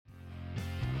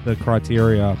the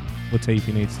criteria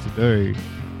Latifi needs to do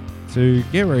to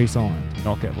get re-signed,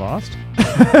 not get last.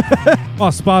 Oh,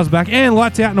 Spa's back, and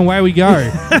lights out, and away we go.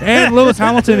 And Lewis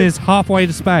Hamilton is halfway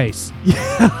to space.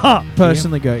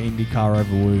 Personally, go IndyCar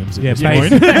over Williams. Yeah, space.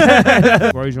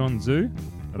 Grosjean Zhu?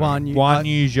 Guan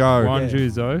Yu Zhou. Yeah.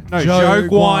 Zhou? No, Zhou Zhou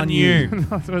Guan Guan Yu. Yu.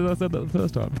 I said that the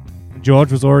first time.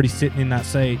 George was already sitting in that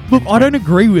seat. Look, I don't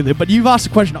agree with it, but you've asked a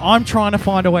question. I'm trying to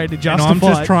find a way to justify And I'm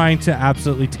just it. trying to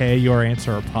absolutely tear your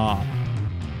answer apart.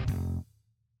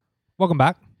 Welcome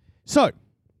back. So,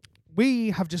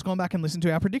 we have just gone back and listened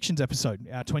to our predictions episode,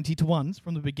 our 20 to 1s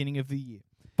from the beginning of the year.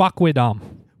 Fuck, we're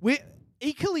dumb. We're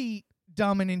equally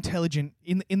dumb and intelligent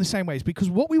in the same ways, because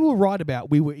what we were right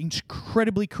about, we were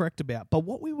incredibly correct about, but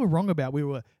what we were wrong about, we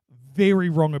were very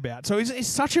wrong about. So it's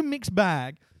such a mixed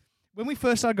bag. When we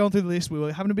first started going through the list, we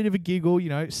were having a bit of a giggle,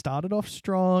 started off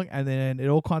strong, and then it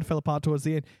all kind of fell apart towards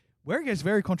the end. Where it gets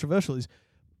very controversial is,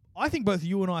 I think both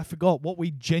you and I forgot what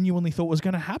we genuinely thought was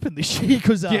going to happen this year,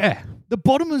 because the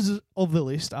bottomers of the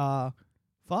list are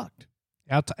fucked.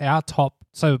 Our top,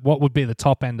 so what would be the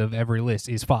top end of every list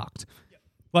is fucked. Yep.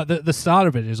 But the start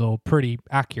of it is all pretty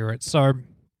accurate. So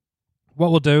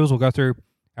what we'll do is we'll go through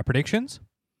our predictions.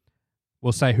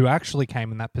 We'll say who actually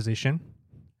came in that position. And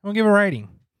we'll give a rating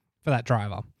for that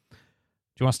driver. Do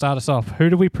you want to start us off? Who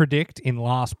do we predict in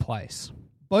last place?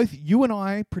 Both you and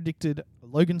I predicted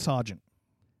Logan Sargent.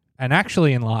 And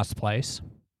actually in last place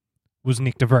was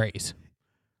Nick De Vries.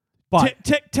 But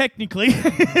technically.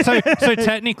 so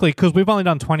technically, because we've only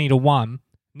done 20 to 1,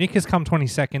 Nick has come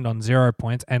 22nd on 0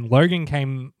 points, and Logan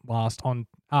came last on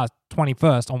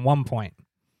 21st on 1 point.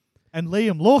 And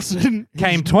Liam Lawson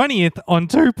came 20th on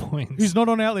 2 points. Who's not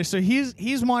on our list. So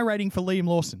here's my rating for Liam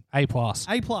Lawson. A+.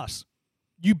 A+.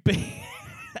 You be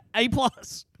A+.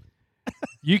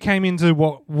 You came into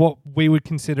what we would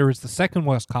consider as the second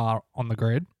worst car on the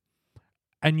grid,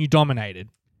 and you dominated.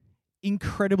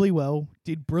 Incredibly well.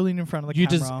 Did brilliant in front of the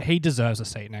camera. He deserves a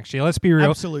seat next year. Let's be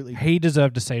real. Absolutely. He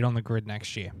deserved a seat on the grid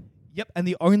next year. Yep, and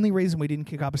the only reason we didn't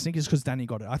kick up a stink is because Danny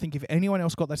got it. I think if anyone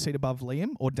else got that seat above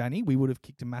Liam or Danny, we would have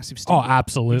kicked a massive stink. Oh,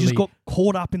 absolutely. We just got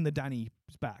caught up in the Danny's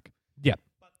back. Yep.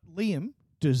 But Liam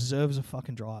deserves a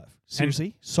fucking drive.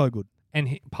 Seriously, so good.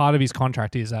 And part of his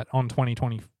contract is that on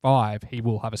 2025, he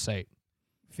will have a seat.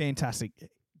 Fantastic.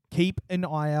 Keep an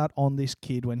eye out on this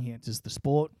kid when he enters the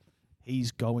sport.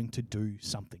 He's going to do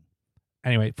something.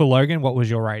 Anyway, for Logan, what was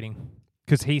your rating?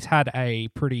 Because he's had a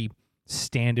pretty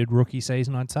standard rookie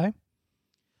season, I'd say.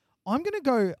 I'm gonna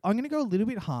go a little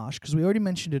bit harsh because we already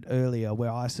mentioned it earlier,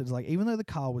 where I said even though the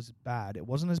car was bad, it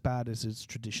wasn't as bad as it's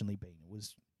traditionally been. It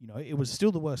was it was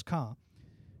still the worst car,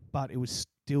 but it was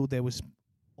still there was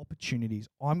opportunities.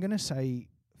 I'm gonna say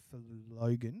for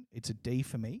Logan, it's a D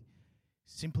for me,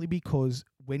 simply because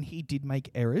when he did make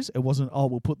errors, it wasn't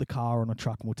we'll put the car on a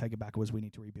truck and we'll take it back. It was we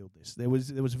need to rebuild this. There was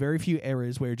very few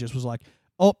errors where it just was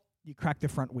you cracked the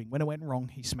front wing. When it went wrong,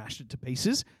 he smashed it to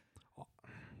pieces.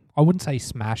 I wouldn't say he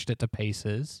smashed it to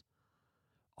pieces.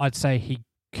 I'd say he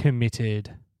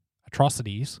committed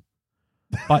atrocities.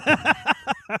 But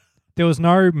there was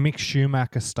no Mick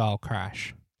Schumacher-style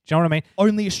crash. Do you know what I mean?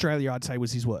 Only Australia, I'd say,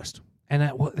 was his worst. And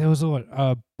there was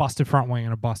a busted front wing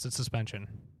and a busted suspension.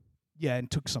 Yeah,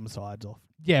 and took some sides off.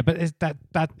 Yeah, but It's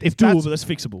doable, but that's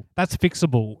fixable. That's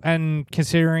fixable. And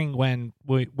considering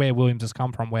where Williams has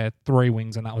come from, where 3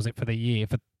 wings and that was it for the year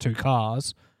for 2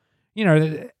 cars,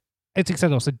 it's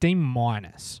acceptable. So D-. I'm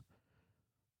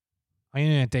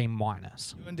in a D-.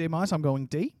 You in D-? I'm going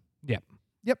D? Yep.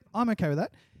 Yep, I'm okay with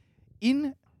that.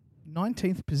 In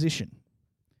 19th position,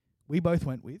 we both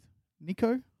went with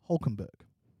Nico Hülkenberg.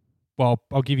 Well,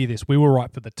 I'll give you this. We were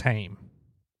right for the team.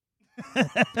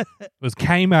 It was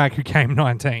K-Mag who came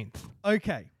 19th.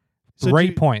 Okay. So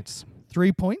 3 points.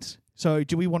 3 points. So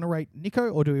do we want to rate Nico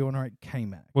or do we want to rate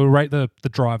K-Mag? We'll rate the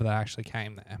driver that actually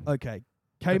came there. Okay.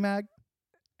 K-Mag.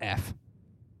 F.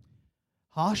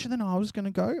 Harsher than I was going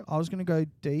to go. I was going to go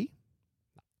D.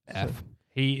 F. So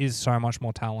he is so much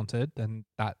more talented than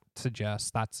that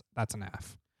suggests. That's an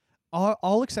F.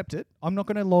 I'll accept it. I'm not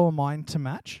going to lower mine to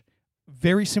match.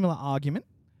 Very similar argument.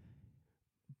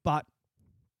 But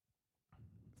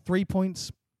 3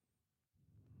 points.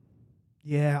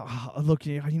 Yeah, look,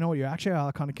 you know what? You actually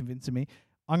are kind of convincing me.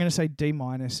 I'm going to say D-.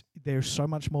 There's so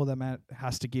much more that Matt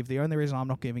has to give. The only reason I'm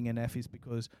not giving an F is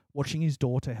because watching his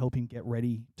daughter help him get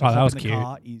ready to hop in the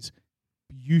car is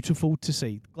beautiful to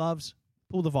see. Gloves,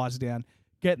 pull the visor down,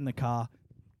 get in the car,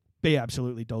 be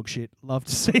absolutely dog shit. Love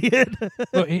to see it.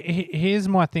 Look, here's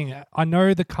my thing. I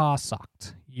know the car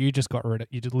sucked. You just got rid of it.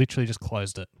 You literally just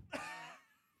closed it.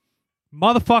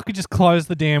 Motherfucker just closed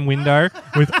the damn window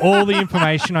with all the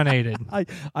information I needed.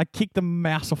 I kicked the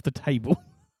mouse off the table.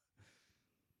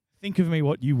 Think of me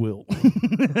what you will.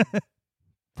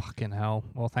 Fucking hell.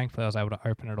 Well, thankfully I was able to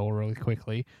open it all really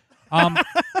quickly.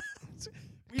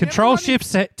 We Control never run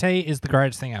Shift T is the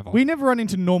greatest thing ever. We never run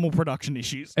into normal production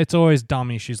issues. It's always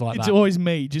dumb issues like It's that. always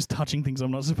me just touching things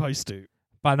I'm not supposed to.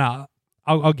 But no,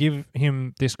 I'll give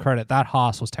him this credit. That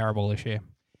Haas was terrible this year.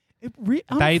 They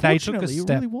took a unfortunately, it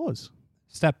step. really was.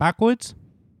 Step backwards.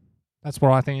 That's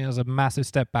what I think is a massive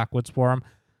step backwards for them.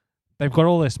 They've got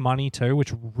all this money too,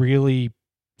 which really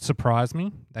surprised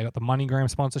me. They got the MoneyGram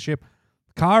sponsorship.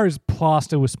 The car is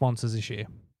plastered with sponsors this year.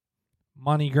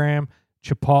 MoneyGram,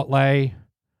 Chipotle.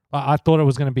 I thought it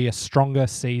was going to be a stronger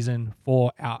season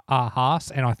for our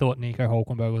Haas, and I thought Nico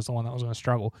Hulkenberg was the one that was going to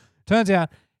struggle. Turns out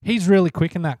he's really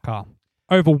quick in that car.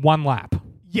 Over one lap.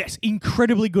 Yes,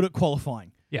 incredibly good at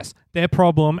qualifying. Yes. Their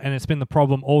problem, and it's been the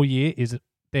problem all year, is that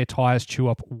their tyres chew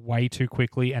up way too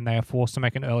quickly and they are forced to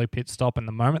make an early pit stop. And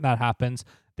the moment that happens,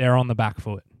 they're on the back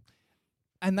foot.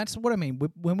 And that's what I mean.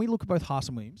 When we look at both Haas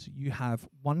and Williams, you have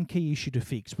one key issue to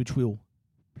fix, which will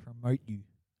promote you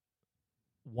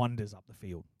wonders up the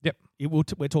field. Yep. It will.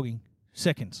 We're talking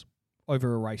seconds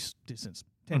over a race distance.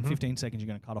 10, 15 seconds, you're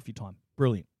going to cut off your time.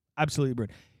 Brilliant. Absolutely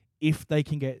brilliant. If they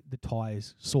can get the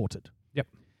tyres sorted. Yep.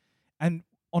 And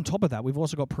on top of that, we've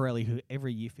also got Pirelli, who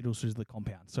every year fiddles through the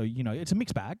compound. So, it's a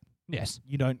mixed bag. Yes.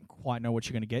 You don't quite know what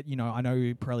you're going to get. I know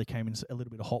Pirelli came in a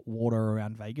little bit of hot water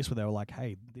around Vegas where they were like,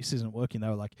 hey, this isn't working. They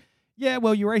were like, yeah,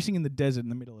 well, you're racing in the desert in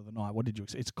the middle of the night. What did you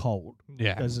expect? It's cold.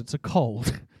 Yeah. Because it's a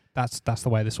cold. That's the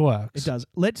way this works. It does.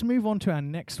 Let's move on to our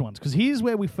next ones, because here's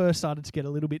where we first started to get a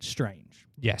little bit strange.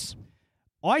 Yes.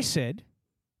 I said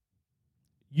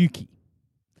Yuki,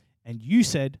 and you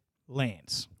said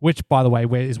Lance. Which, by the way,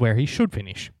 is where he should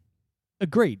finish.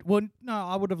 Agreed. Well, no,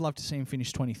 I would have loved to see him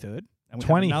finish 23rd. And we 23rd.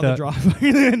 have another driver.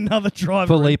 Another driver.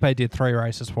 Felipe did 3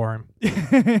 races for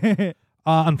him.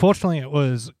 Unfortunately, it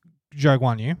was Zhou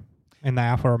Guanyu in the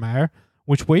Alfa Romeo,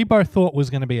 which we both thought was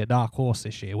going to be a dark horse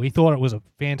this year. We thought it was a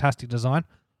fantastic design.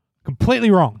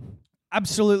 Completely wrong.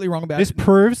 Absolutely wrong about This it.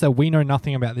 proves that we know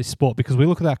nothing about this sport, because we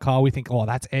look at that car, we think, oh,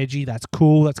 that's edgy, that's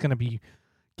cool, that's going to be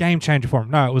game changer for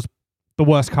him. No, it was the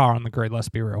worst car on the grid, let's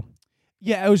be real.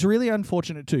 Yeah, it was really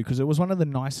unfortunate too, because it was one of the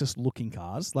nicest looking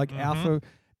cars. Like Alfa,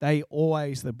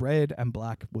 the red and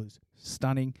black was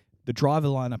stunning. The driver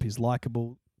lineup is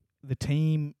likable. The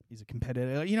team is a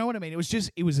competitor. You know what I mean?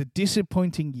 It was a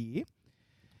disappointing year.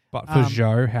 But for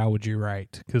Zhou, how would you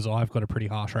rate? Because I've got a pretty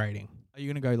harsh rating. Are you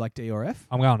going to go like D or F?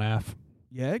 I'm going F.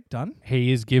 Yeah, done.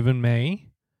 He has given me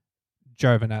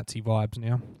Giovinazzi vibes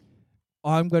now.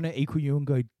 I'm going to equal you and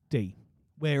go D,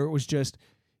 where it was just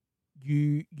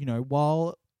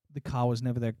while the car was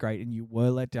never that great and you were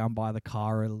let down by the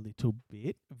car a little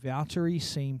bit, Valtteri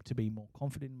seemed to be more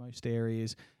confident in most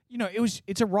areas.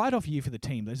 It's a write-off year for the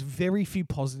team. There's very few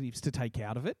positives to take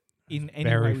out of it in any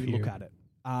way we look at it.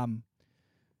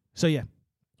 So yeah.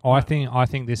 I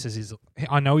think this is his.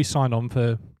 I know he signed on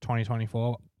for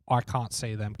 2024. I can't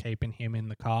see them keeping him in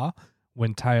the car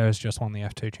when Teo's just won the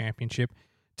F2 championship,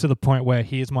 to the point where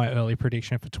here's my early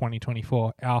prediction for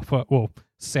 2024.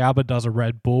 Sauber does a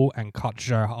Red Bull and cuts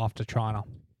Zhou after China.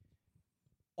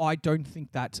 I don't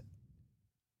think that's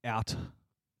out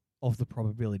of the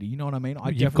probability. You know what I mean?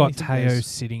 You've got Teo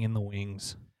sitting in the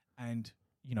wings. And,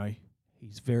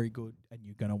 he's very good, and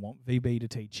you're going to want VB to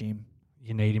teach him.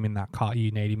 You need him in that car.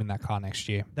 You need him in that car next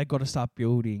year. They've got to start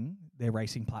building their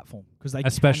racing platform, because they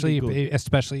especially can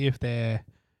if they're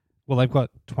they've got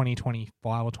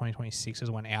 2025 or 2026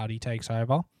 is when Audi takes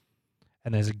over,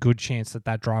 and there's a good chance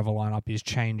that driver lineup is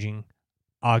changing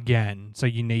again. So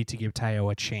you need to give Teo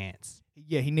a chance.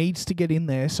 Yeah, he needs to get in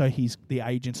there so the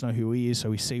agents know who he is,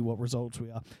 so we see what results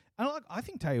we are. And I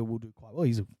think Teo will do quite well.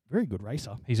 He's a very good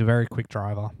racer. He's a very quick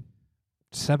driver.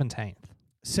 17th.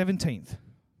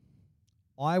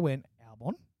 I went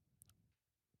Albon.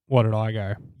 What did I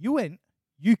go? You went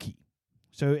Yuki.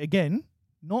 So again,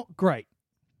 not great.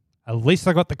 At least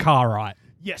I got the car right.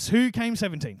 Yes, who came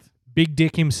 17th? Big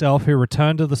Dick himself, who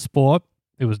returned to the sport.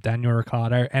 It was Daniel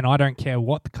Ricciardo, and I don't care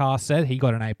what the car said. He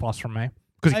got an A+ from me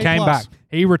because he came back.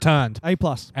 He returned. A+.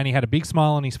 And he had a big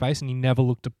smile on his face, and he never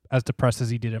looked as depressed as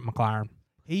he did at McLaren.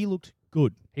 He looked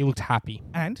good. He looked happy.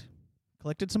 And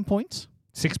collected some points.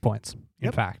 6 points,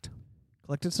 in fact.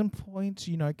 Collected some points,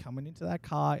 coming into that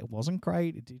car. It wasn't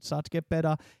great. It did start to get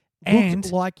better. And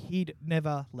looked like he'd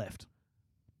never left.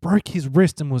 Broke his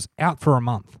wrist and was out for a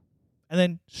month. And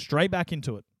then straight back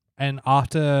into it. And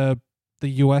after the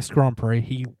US Grand Prix,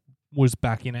 he was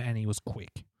back in it and he was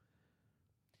quick.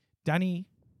 Danny.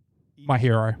 My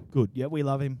hero. Good. Yeah, we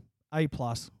love him. A+.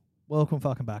 Welcome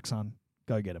fucking back, son.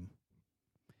 Go get him.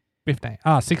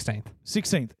 16th.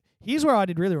 16th. Here's where I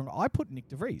did really wrong. I put Nick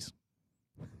de Vries.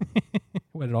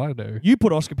 What did I do? You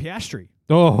put Oscar Piastri.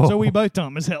 Oh, So we both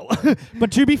dumb as hell.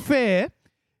 But to be fair,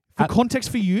 for context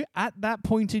for you, at that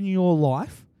point in your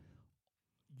life,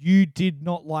 you did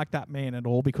not like that man at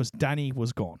all because Danny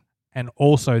was gone. And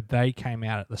also, they came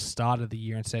out at the start of the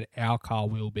year and said, our car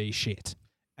will be shit.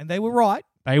 And they were right.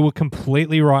 They were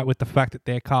completely right with the fact that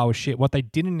their car was shit. What they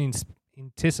didn't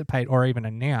anticipate or even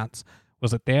announce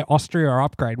was that their Austria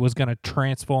upgrade was going to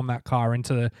transform that car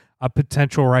into a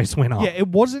potential race winner. Yeah, it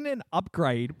wasn't an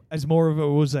upgrade as more of it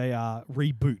was a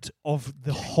reboot of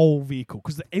the whole vehicle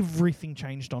because everything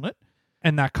changed on it.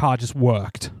 And that car just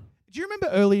worked. Do you remember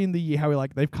early in the year how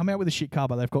they've come out with a shit car,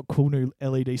 but they've got cool new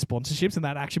LED sponsorships, and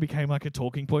that actually became like a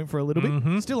talking point for a little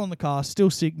bit? Still on the car, still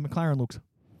sick. McLaren looks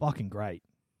fucking great.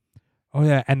 Oh,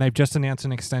 yeah, and they've just announced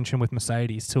an extension with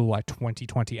Mercedes till like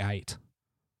 2028.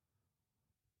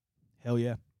 Hell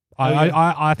yeah.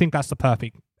 I think that's the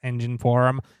perfect engine for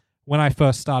them. When I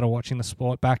first started watching the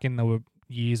sport back in the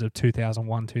years of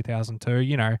 2001,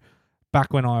 2002,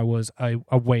 back when I was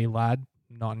a wee lad,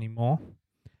 not anymore,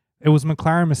 it was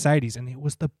McLaren Mercedes, and it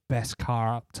was the best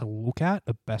car to look at,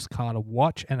 the best car to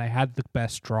watch, and they had the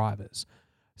best drivers.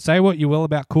 Say what you will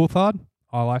about Coulthard.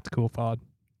 I liked Coulthard.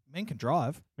 Man can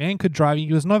drive. Man could drive.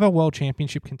 He was never a world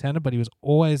championship contender, but he was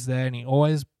always there, and he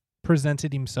always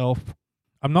presented himself.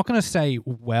 I'm not going to say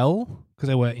well, because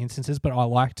there were instances, but I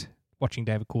liked watching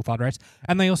David Coulthard race.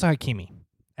 And they also had Kimi.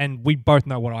 And we both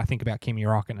know what I think about Kimi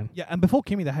Räikkönen. Yeah, and before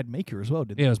Kimi, they had Mika as well,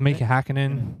 didn't they? Yeah, it was Mika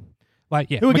Hakkinen.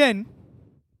 Who again,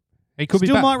 he could still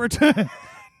be back. might return.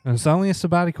 It's only a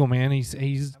sabbatical, man. He's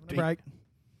Having a break.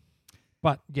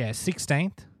 But yeah,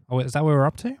 16th. Oh, is that where we're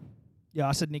up to? Yeah,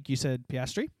 I said Nick, you said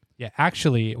Piastri. Yeah,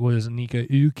 actually, it was Nico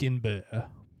Hülkenberg.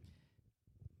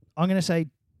 I'm going to say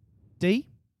D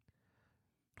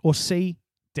or C.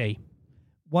 D.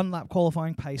 1 lap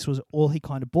qualifying pace was all he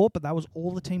kind of bought, but that was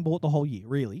all the team bought the whole year,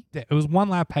 really. Yeah, it was 1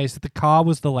 lap pace. The car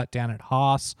was the letdown at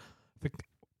Haas.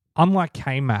 Unlike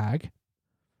K-Mag,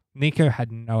 Nico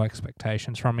had no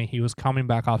expectations from me. He was coming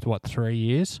back after, 3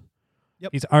 years?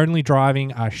 Yep. He's only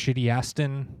driving a shitty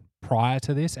Aston prior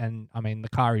to this, and, the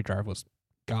car he drove was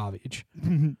garbage.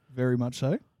 Very much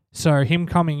so. So him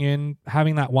coming in,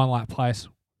 having that 1 lap place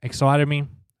excited me,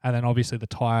 and then obviously the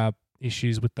tyre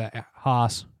issues with the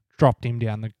Haas dropped him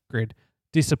down the grid.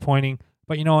 Disappointing,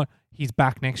 but you know what? He's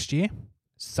back next year.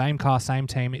 Same car, same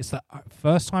team. It's the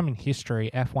first time in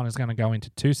history F1 is going to go into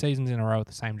 2 seasons in a row with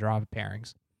the same driver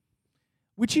pairings.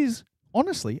 Which is,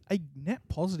 honestly, a net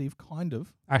positive kind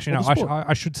of. Actually, no,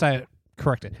 I should say it,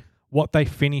 correct it. What they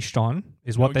finished on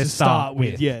is what they start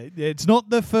with. Yeah, it's not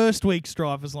the first week's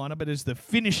driver's lineup, but it's the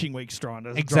finishing week's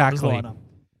driver's lineup.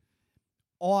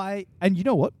 And you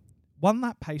know what? 1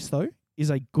 lap pace, though, is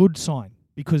a good sign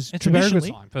because it's a very good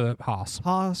sign for the Haas.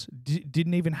 Haas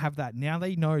didn't even have that. Now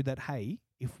they know that, hey,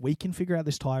 if we can figure out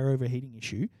this tyre overheating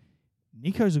issue,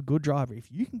 Nico's a good driver.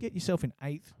 If you can get yourself in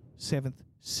 8th, 7th,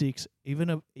 6th,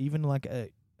 even like a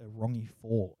wrongy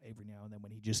 4 every now and then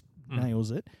when he just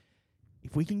nails it,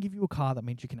 if we can give you a car that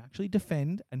means you can actually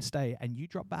defend and stay and you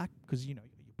drop back, because you're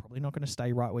probably not going to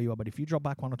stay right where you are, but if you drop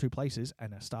back 1 or 2 places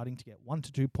and are starting to get 1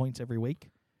 to 2 points every week,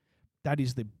 that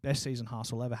is the best season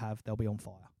Haas will ever have. They'll be on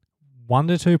fire. 1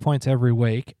 to 2 points every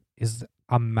week is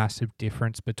a massive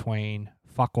difference between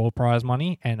fuck all prize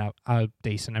money and a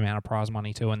decent amount of prize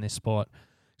money too in this sport.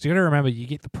 So you got to remember, you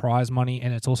get the prize money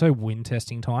and it's also win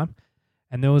testing time.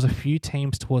 And there was a few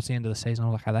teams towards the end of the season, I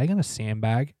was like, are they going to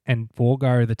sandbag and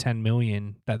forego the 10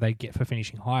 million that they get for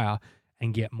finishing higher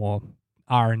and get more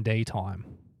R&D time?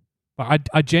 But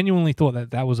I genuinely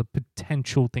thought that was a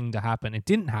potential thing to happen. It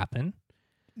didn't happen.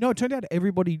 No, it turned out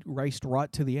everybody raced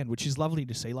right to the end, which is lovely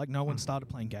to see. Like, no one started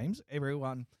playing games.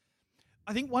 Everyone,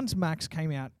 I think once Max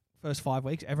came out first 5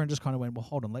 weeks, everyone just kind of went, well,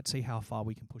 hold on, let's see how far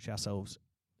we can push ourselves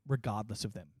regardless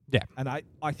of them. Yeah. And I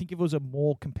think if it was a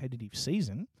more competitive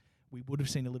season, we would have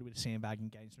seen a little bit of sandbagging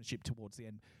gamesmanship towards the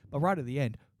end. But right at the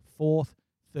end, 4th,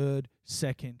 3rd,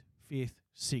 2nd, 5th,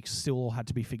 6th still all had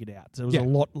to be figured out. So there was a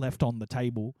lot left on the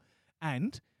table.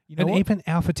 And you know, even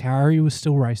AlphaTauri was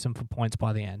still racing for points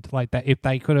by the end. Like that, if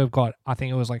they could have got, I think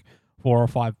it was like 4 or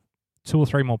 5, 2 or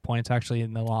 3 more points actually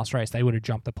in the last race, they would have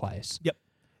jumped the place. Yep,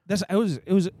 it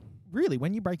was really,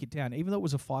 when you break it down, even though it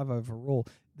was a 5 overall,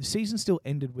 the season still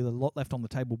ended with a lot left on the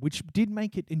table, which did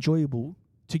make it enjoyable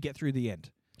to get through the end.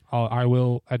 I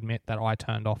will admit that I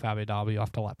turned off Abu Dhabi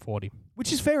after lap 40.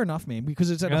 Which is fair enough, man, because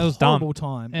it's at a horrible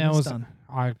time. Yeah, done.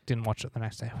 I didn't watch it the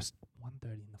next day. It was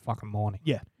 1:30 in the fucking morning.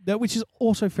 Yeah, which is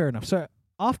also fair enough. So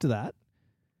after that,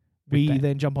 we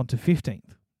then jump on to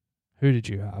 15th. Who did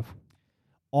you have?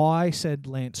 I said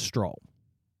Lance Stroll.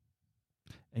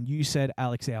 And you said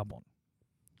Alex Albon.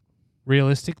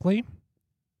 Realistically,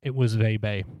 It was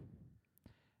VB.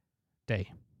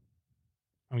 D.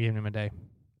 I'm giving him a D.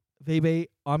 VB,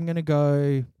 I'm going to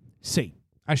go C.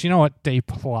 Actually, you know what? D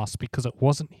plus, because it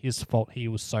wasn't his fault he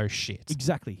was so shit.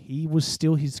 Exactly. He was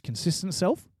still his consistent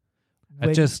self.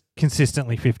 It just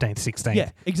consistently 15th, 16th.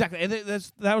 Yeah, exactly. And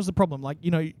that was the problem. Like,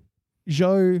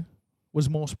 Joe was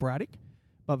more sporadic,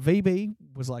 but VB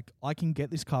was like, I can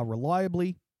get this car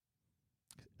reliably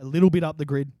a little bit up the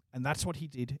grid, and that's what he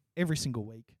did every single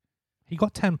week. He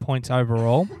got 10 points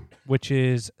overall, which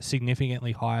is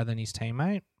significantly higher than his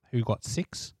teammate, who got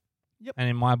 6. Yep. And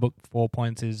in my book, 4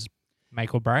 points is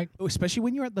make or break. Especially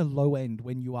when you're at the low end,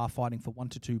 when you are fighting for 1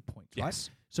 to 2 points, right? Yes.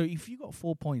 So if you got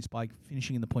 4 points by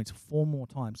finishing in the points 4 more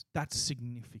times, that's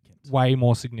significant. Way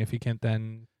more significant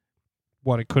than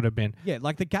what it could have been. Yeah,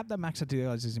 like the gap that Max had to the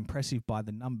guys is impressive by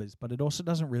the numbers, but it also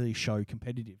doesn't really show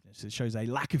competitiveness. It shows a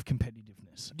lack of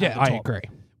competitiveness. Yeah, I agree.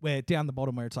 Where down the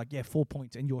bottom where it's like, 4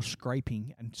 points and you're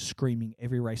scraping and screaming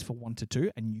every race for 1 to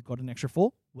 2 and you got an extra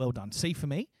 4, well done. C for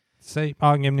me. C,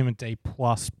 I'm giving him a D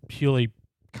plus, purely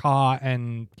car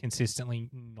and consistently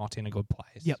not in a good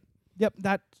place. Yep,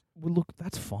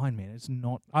 that's fine, man. It's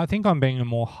not. I think I'm being a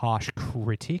more harsh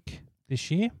critic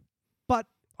this year. But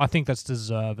I think that's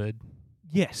deserved.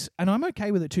 Yes, and I'm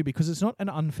okay with it too because it's not an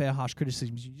unfair, harsh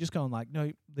criticism. You're just going like,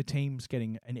 no, the team's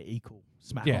getting an equal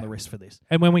smack on the wrist for this.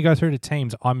 And when we go through the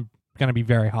teams, I'm going to be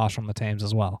very harsh on the teams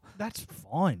as well. That's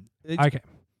fine. Okay.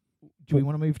 Do we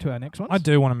want to move to our next one? I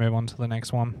do want to move on to the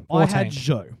next one. 14. I had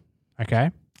Joe.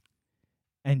 Okay.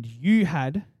 And you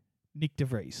had Nick De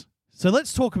Vries. So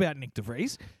let's talk about Nick De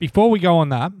Vries. Before we go on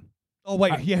that. Oh,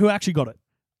 wait. Who actually got it?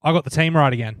 I got the team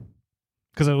right again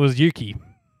because it was Yuki.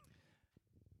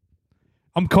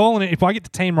 I'm calling it. If I get the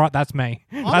team right, that's me.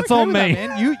 That's okay on me. that,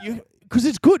 man. You, because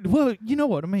it's good. Well, you know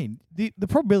what I mean. The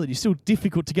probability is still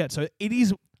difficult to get, so it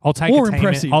is. I'll take more a team.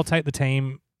 impressive. I'll take the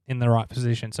team in the right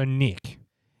position. So Nick.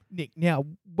 Now,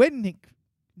 when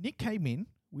Nick came in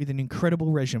with an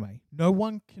incredible resume, no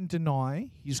one can deny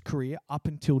his career up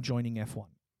until joining F1,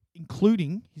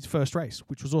 including his first race,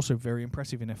 which was also very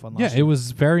impressive in F1 last year. Yeah, it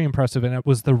was very impressive, and it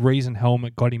was the reason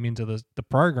Helmet got him into the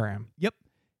program. Yep.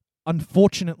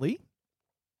 Unfortunately,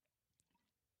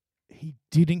 he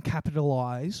didn't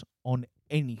capitalize on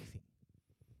anything.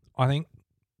 I think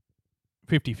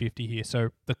 50-50 here. So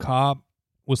the car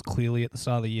was clearly at the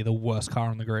start of the year the worst car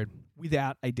on the grid.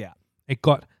 Without a doubt. It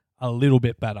got a little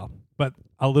bit better, but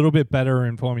a little bit better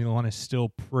in Formula One is still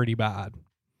pretty bad.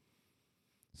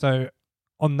 So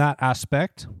on that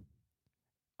aspect,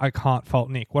 I can't fault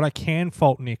Nick. What I can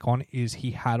fault Nick on is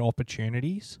he had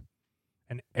opportunities,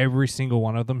 and every single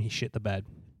one of them he shit the bed.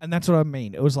 And that's what I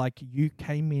mean. It was like you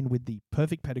came in with the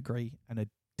perfect pedigree and a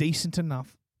decent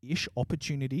enough-ish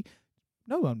opportunity.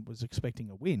 No one was expecting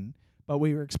a win, but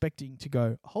we were expecting to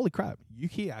go, holy crap,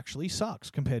 Yuki actually sucks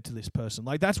compared to this person.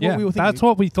 Like, that's what we were thinking. That's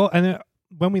what we thought. And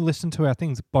when we listened to our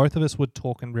things, both of us were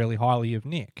talking really highly of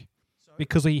Nick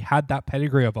because he had that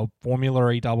pedigree of a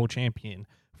Formula E double champion,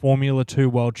 Formula 2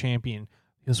 world champion.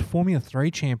 He was Formula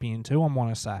 3 champion too, I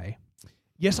want to say.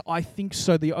 Yes, I think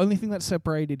so. The only thing that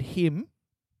separated him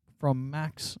from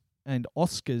Max and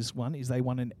Oscar's one is they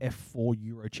won an F4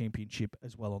 Euro Championship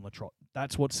as well on the trot.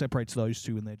 That's what separates those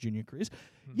two in their junior careers.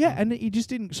 Mm-hmm. Yeah, and he just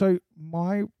didn't. So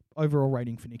my overall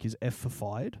rating for Nick is F for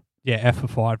fired. Yeah, F for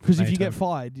fired. Because if you get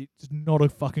fired, it's not a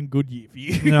fucking good year for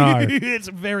you. No. It's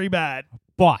very bad.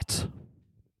 But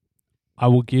I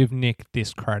will give Nick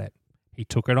this credit. He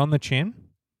took it on the chin.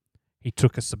 He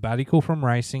took a sabbatical from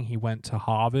racing. He went to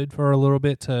Harvard for a little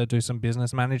bit to do some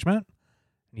business management.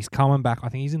 And he's coming back. I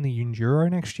think he's in the Enduro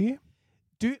next year.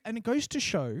 And it goes to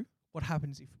show what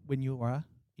happens when you are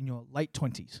in your late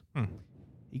 20s.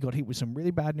 He got hit with some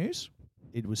really bad news.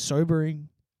 It was sobering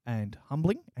and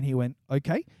humbling. And he went,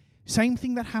 okay. Same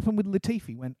thing that happened with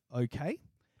Latifi. Went, okay.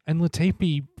 And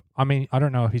Latifi, I mean, I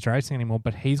don't know if he's racing anymore,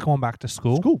 but he's gone back to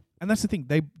school. And that's the thing.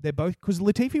 They're both... Because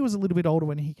Latifi was a little bit older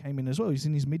when he came in as well. He's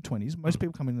in his mid-20s. Most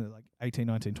people come in at like 18,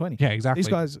 19, 20. Yeah, exactly. These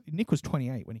guys... Nick was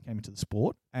 28 when he came into the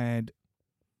sport. And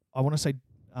I want to say...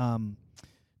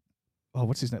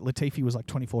 what's his name? Latifi was like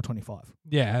 24, 25.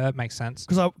 Yeah, that makes sense.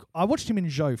 Because I watched him and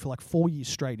Joe for like 4 years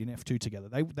straight in F2 together.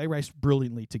 They raced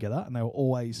brilliantly together, and they were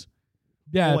always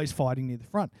fighting near the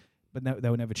front. But they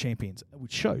were never champions,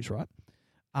 which shows, right?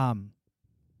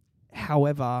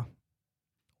 However,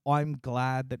 I'm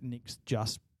glad that Nick's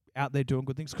just out there doing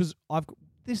good things because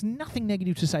there's nothing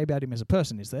negative to say about him as a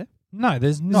person, is there? No,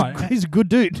 there's not. He's a good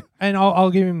dude. And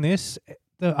I'll give him this.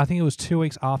 I think it was 2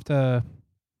 weeks after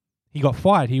he got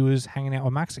fired, he was hanging out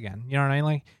with Max again. You know what I mean?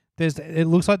 Like, it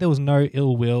looks like there was no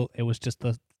ill will. It was just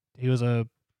he was a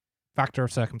factor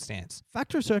of circumstance.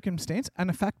 Factor of circumstance and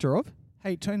a factor of,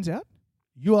 hey, it turns out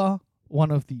You are one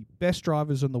of the best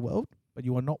drivers in the world, but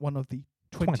you are not one of the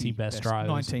 20 best drivers.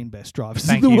 19 best drivers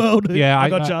Thank in the you. world. Yeah, I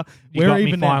gotcha. You We're got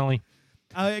even me now. finally.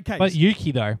 Okay. But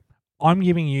Yuki, though, I'm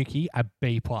giving Yuki a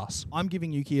B+. I'm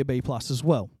giving Yuki a B+ as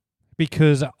well.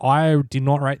 Because I did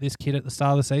not rate this kid at the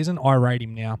start of the season. I rate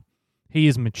him now. He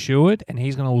is matured, and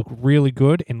he's going to look really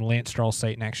good in Lance Stroll's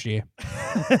seat next year.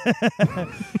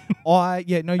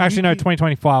 Actually, no,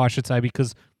 2025, I should say,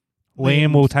 because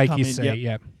Liam will take his seat. Yep.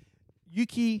 Yeah.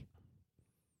 Yuki,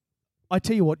 I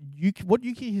tell you what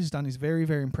Yuki has done is very,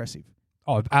 very impressive.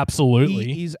 Oh,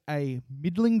 absolutely. He is a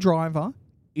middling driver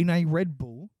in a Red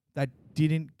Bull that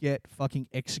didn't get fucking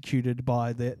executed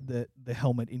by the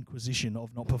helmet inquisition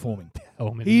of not performing.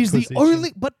 He's the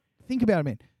only... But think about it,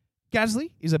 man.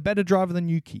 Gasly is a better driver than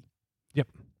Yuki. Yep.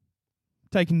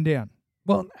 Take him down.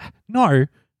 Well, no,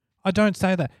 I don't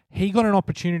say that. He got an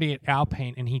opportunity at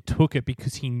Alpine and he took it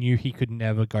because he knew he could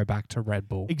never go back to Red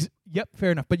Bull. Yep,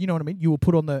 fair enough. But you know what I mean? You were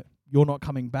put on the you're not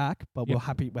coming back, but Yep.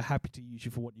 we're happy to use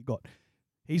you for what you got.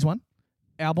 He's one.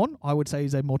 Albon, I would say,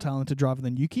 is a more talented driver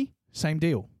than Yuki. Same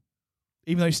deal.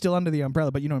 Even though he's still under the umbrella,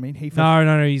 but you know what I mean?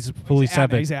 No, he's fully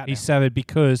severed. He's out now. Severed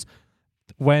because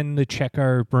when the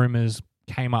Checo rumours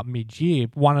came up mid-year,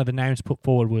 one of the names put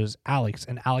forward was Alex,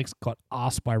 and Alex got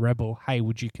asked by Red Bull, hey,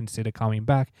 would you consider coming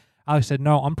back? Alex said,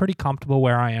 no, I'm pretty comfortable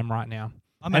where I am right now.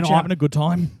 I'm actually having a good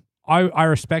time. I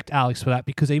respect Alex for that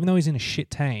because even though he's in a shit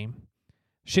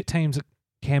teams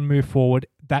can move forward.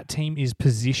 That team is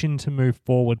positioned to move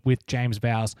forward with James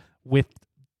Vowles, with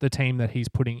the team that he's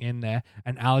putting in there,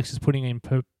 and Alex is putting in...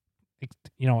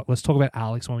 let's talk about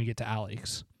Alex when we get to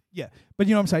Alex. Yeah, but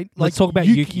you know what I'm saying? Let's talk about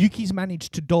Yuki. Yuki's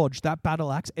managed to dodge that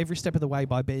battle axe every step of the way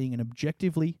by being an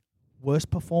objectively worse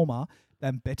performer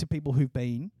than better people who've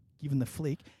been given the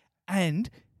flick. And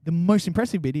the most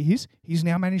impressive bit is he's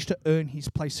now managed to earn his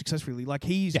place successfully. Like,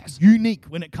 he's unique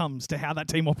when it comes to how that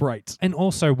team operates. And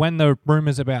also, when the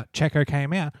rumours about Checo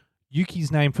came out,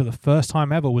 Yuki's name for the first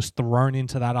time ever was thrown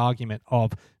into that argument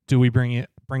of, do we bring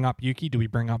up Yuki? Do we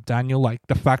bring up Daniel? Like,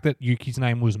 the fact that Yuki's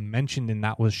name was mentioned in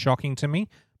that was shocking to me.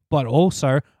 But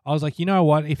also, I was like, you know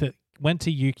what? If it went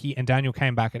to Yuki and Daniel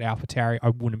came back at AlphaTauri, I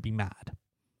wouldn't be mad.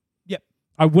 Yep.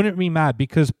 I wouldn't be mad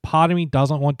because part of me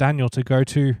doesn't want Daniel to go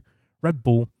to Red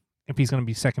Bull if he's going to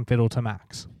be second fiddle to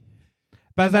Max.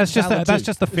 But that's just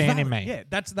the fan in me. Yeah,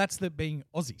 that's the being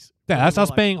Aussies. Yeah, that's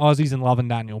us being Aussies and loving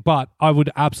Daniel. But I would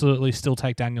absolutely still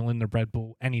take Daniel in the Red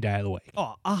Bull any day of the week.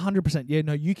 Oh, 100%. Yeah,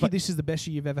 no, Yuki, this is the best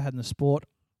year you've ever had in the sport.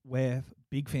 We're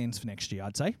big fans for next year,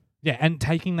 I'd say. Yeah, and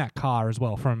taking that car as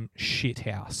well from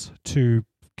shithouse to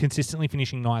consistently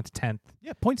finishing 9th, 10th.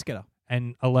 Yeah, points getter.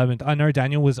 And 11th. I know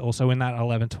Daniel was also in that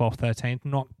 11th, 12th, 13th,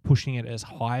 not pushing it as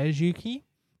high as Yuki,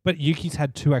 but Yuki's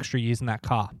had 2 extra years in that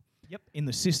car. Yep, in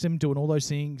the system, doing all those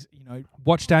things,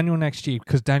 Watch Daniel next year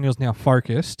because Daniel's now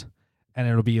focused and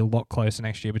it'll be a lot closer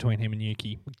next year between him and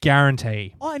Yuki.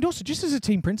 Guarantee. Oh, and also, just as a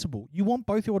team principle, you want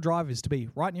both your drivers to be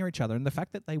right near each other. And the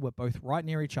fact that they were both right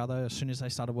near each other as soon as they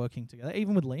started working together,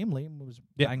 even with Liam was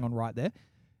bang on right there.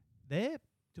 They're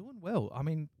doing well. I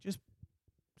mean, just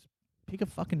pick a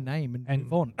fucking name and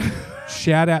move on.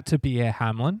 Shout out to Pierre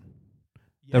Hamlin,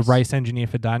 the race engineer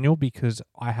for Daniel, because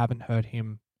I haven't heard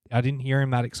him. I didn't hear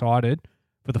him that excited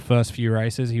for the first few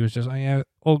races. He was just, oh, yeah,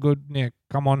 all good. Yeah,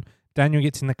 come on. Daniel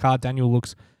gets in the car. Daniel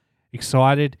looks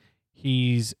excited.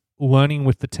 He's learning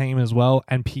with the team as well.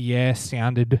 And Pierre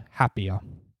sounded happier.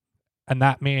 And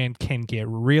that man can get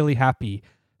really happy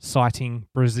citing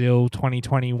Brazil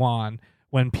 2021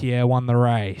 when Pierre won the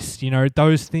race. You know,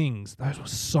 those things. Those were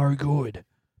so good.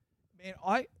 Man,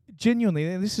 I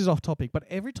genuinely, this is off topic, but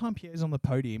every time Pierre's on the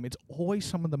podium, it's always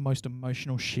some of the most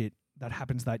emotional shit that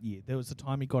happens that year. There was the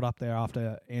time he got up there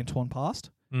after Antoine passed.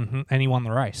 Mm-hmm. And he won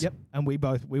the race. Yep. And we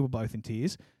were both in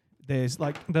tears. There's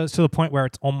That's to the point where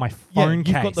it's on my phone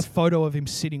case. You've got the photo of him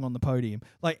sitting on the podium.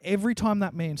 Like, every time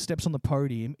that man steps on the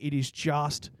podium, it is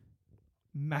just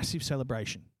massive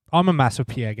celebration. I'm a massive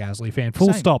Pierre Gasly fan. Full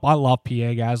Same. stop. I love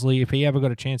Pierre Gasly. If he ever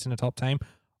got a chance in the top team,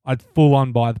 I'd full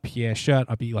on buy the Pierre shirt.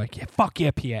 I'd be like, yeah, fuck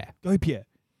yeah, Pierre. Go Pierre.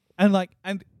 And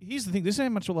here's the thing. This is how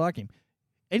much I like him.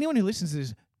 Anyone who listens to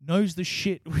this knows the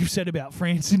shit we've said about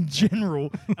France in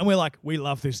general. And we're like, we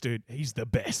love this dude. He's the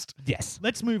best. Yes.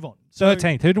 Let's move on. So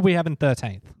 13th. Who did we have in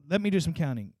 13th? let me do some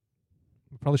counting.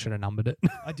 We probably should have numbered it.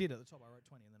 I did at the top. I wrote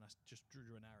 20 and then I just drew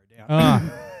an arrow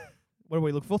down. What do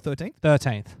we look for? 13th?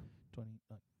 13th. 20.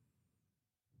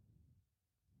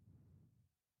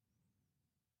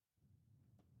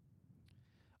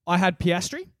 I had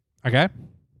Piastri. Okay.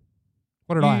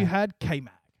 What did I You have? had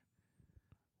K-Mag.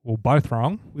 Well, both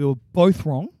wrong We were both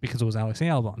wrong. because it was Alex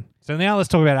Albon. So now let's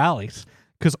talk about Alex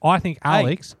because I think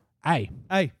Alex... A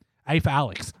Hey, for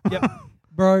Alex. yep.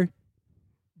 Bro,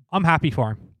 I'm happy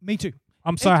for him. me too.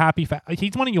 I'm so happy for.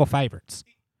 He's one of your favorites.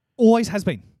 Always has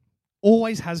been.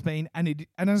 Always has been. And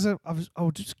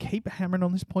I'll just keep hammering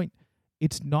on this point.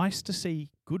 It's nice to see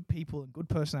good people and good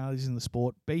personalities in the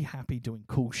sport be happy doing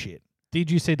cool shit.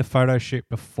 Did you see the photo shoot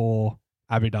before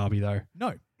Abu Dhabi though?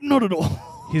 No, not at all.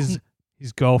 His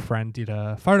girlfriend did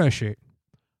a photo shoot,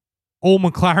 all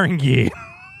McLaren gear,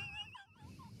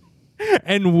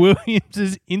 and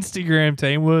Williams' Instagram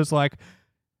team was like,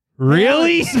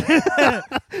 "Really?"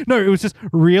 No, it was just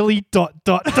really ... No,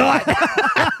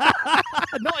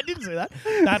 I didn't say that.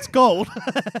 That's gold.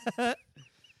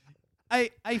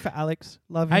 A for Alex.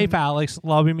 Love him. Hey, for Alex,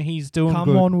 love him. He's doing Come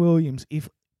good. on, Williams.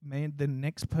 The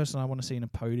next person I want to see in a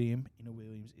podium in a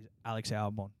Williams is Alex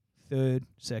Albon. Third,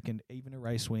 second, even a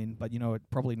race win. But you know what?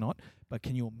 Probably not. But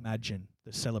can you imagine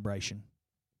the celebration?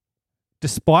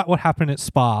 Despite what happened at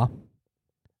Spa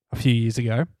a few years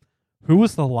ago, who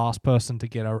was the last person to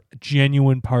get a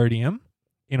genuine podium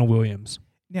in a Williams?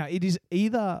 Now, it is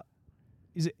either...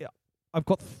 I've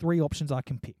got three options I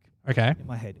can pick. Okay. In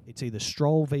my head. It's either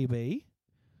Stroll VB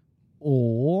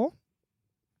or...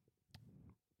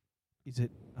 Is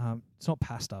it... it's not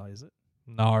Pasta, is it?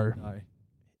 No. No.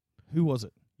 Who was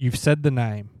it? You've said the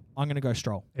name. I'm going to go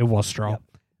Stroll. It was Stroll. Yep.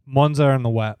 Monza in the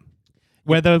wet.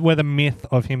 Where the myth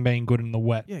of him being good in the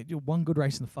wet. Yeah, you one good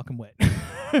race in the fucking wet.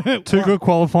 Two good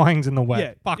qualifyings in the wet.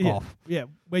 Yeah, Fuck off. Yeah,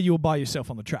 where you were by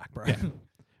yourself on the track, bro. Yeah.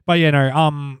 But yeah,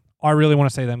 no, I really want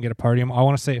to see them get a podium. I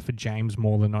want to see it for James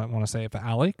more than I want to see it for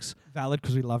Alex. Valid,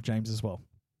 because we love James as well.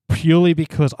 Purely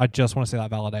because I just want to see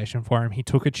that validation for him. He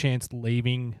took a chance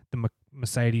leaving the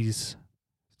Mercedes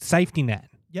safety net.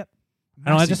 Yep.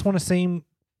 And I just want to see him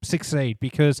succeed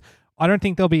because I don't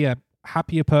think there'll be a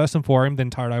happier person for him than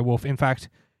Toto Wolff. In fact,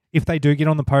 if they do get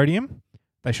on the podium,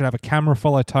 they should have a camera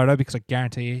follow Toto because I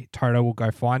guarantee Toto will go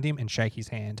find him and shake his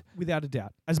hand. Without a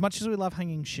doubt. As much as we love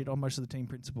hanging shit on most of the team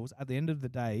principals, at the end of the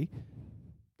day,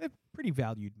 they're pretty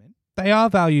valued men. They are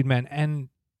valued men and...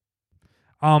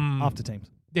 After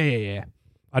teams. Yeah.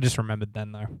 I just remembered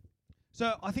then, though.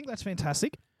 So I think that's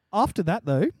fantastic. After that,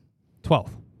 though...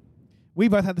 12th. We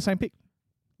both had the same pick.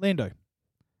 Lando.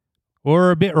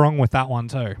 We're a bit wrong with that one,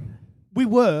 too. We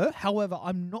were, however,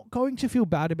 I'm not going to feel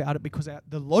bad about it because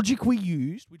the logic we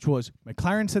used, which was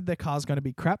McLaren said their car's going to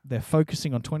be crap, they're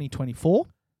focusing on 2024.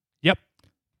 Yep.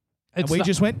 And we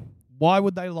just went, why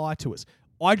would they lie to us?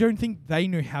 I don't think they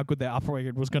knew how good their upper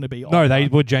grid was going to be. No, they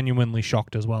were genuinely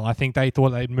shocked as well. I think they thought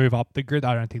they'd move up the grid.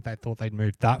 I don't think they thought they'd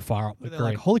move that far up the grid.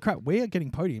 Like, holy crap, we are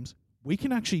getting podiums. We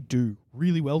can actually do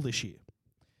really well this year.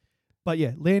 But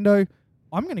yeah, Lando,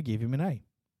 I'm going to give him an A.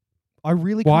 I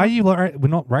really Why are you... We're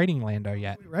not rating Lando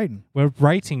yet. What are we rating? We're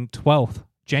rating 12th,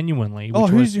 genuinely. Oh,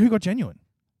 who got genuine?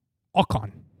 Ocon.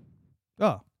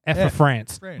 Oh. F for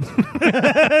France. France.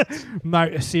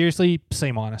 No, seriously,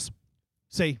 C minus.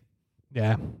 C.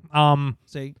 Yeah.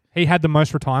 C. He had the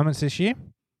most retirements this year.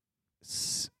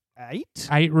 8?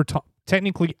 8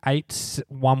 technically 8.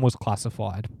 1 was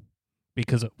classified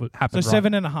because it happened. So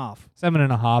 7.5.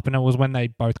 7.5, and it was when they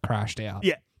both crashed out.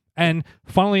 Yeah. And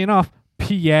funnily enough,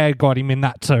 Pierre got him in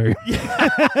that too.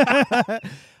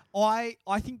 I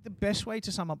think the best way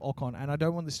to sum up Ocon, and I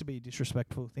don't want this to be a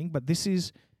disrespectful thing, but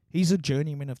he's a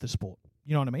journeyman of the sport.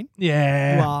 You know what I mean?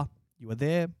 Yeah. You are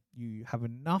there. You have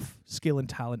enough skill and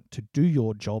talent to do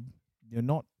your job. You're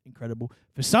not incredible.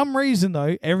 For some reason,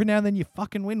 though, every now and then you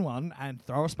fucking win one and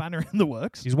throw a spanner in the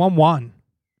works. He's won one.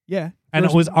 Yeah. And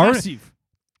it was massive.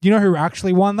 Do you know who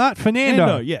actually won that?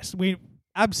 Fernando. Yes.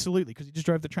 Absolutely, because he just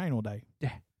drove the train all day.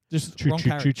 Yeah. Just choo, wrong choo,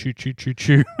 carriage. choo, choo, choo, choo,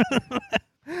 choo.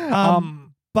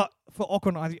 But for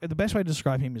Ocon, I think the best way to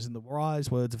describe him is in the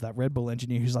wise words of that Red Bull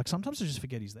engineer who's like, sometimes I just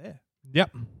forget he's there.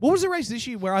 Yep. What was the race this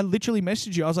year where I literally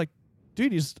messaged you? I was like,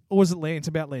 dude, or was it Lance?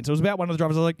 About Lance. It was about one of the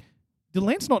drivers. I was like, did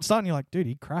Lance not start? And you're like, dude,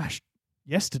 he crashed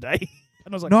yesterday.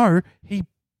 And I was like, no,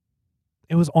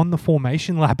 it was on the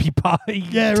formation lap. He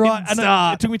yeah, right. And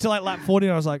start. it took me to like lap 40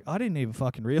 and I was like, I didn't even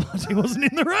fucking realize he wasn't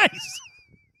in the race.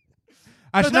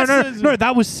 Actually, no,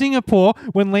 that was Singapore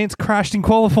when Lance crashed in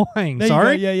qualifying.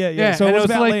 Sorry? Yeah. So it was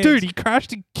like, Lance. Dude, he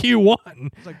crashed in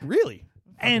Q1. It's like, really?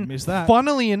 And missed that.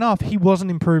 Funnily enough, he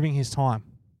wasn't improving his time.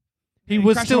 He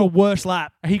was crashed still on a worse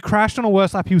lap. He crashed on a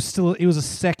worse lap. He was a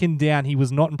second down. He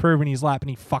was not improving his lap, and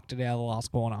he fucked it out of the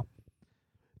last corner.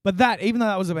 But even though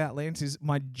that was about Lance, is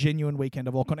my genuine weekend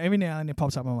of Ocon. Every now and then it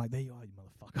pops up, and I'm like, there you are, you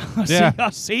motherfucker. I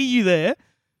see you there.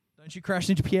 Don't you crash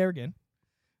into Pierre again.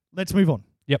 Let's move on.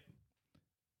 Yep.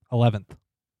 11th.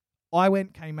 I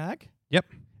went K-Mag. Yep.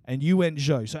 And you went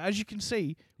Zhou. So as you can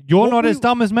see... You're not as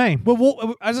dumb as me.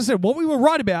 Well, as I said, what we were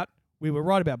right about we were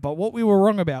right about. But what we were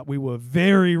wrong about, we were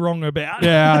very wrong about.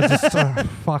 Yeah, just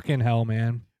fucking hell,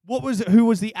 man. Who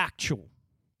was the actual?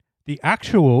 The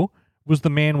actual was the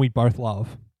man we both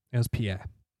love. It was Pierre.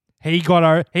 He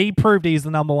proved he's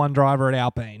the number one driver at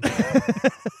Alpine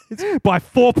by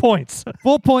 4 points.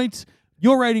 4 points.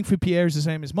 Your rating for Pierre is the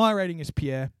same as my rating is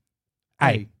Pierre.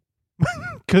 A.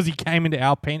 Because he came into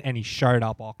Alpine and he showed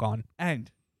up Ocon.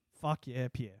 And fuck yeah,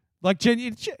 Pierre. Like,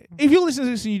 if you're listening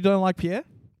to this and you don't like Pierre,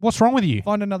 what's wrong with you?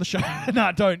 find another show.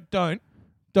 No,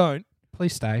 don't.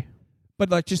 Please stay. But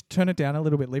like, just turn it down a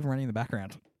little bit. Leave him running in the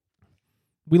background.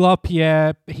 We love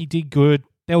Pierre. He did good.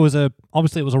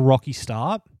 Obviously it was a rocky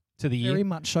start to the year. Very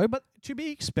much so, but to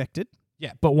be expected.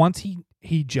 Yeah, but once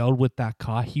he gelled with that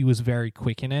car, he was very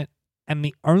quick in it. And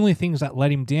the only things that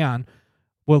let him down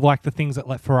were like the things that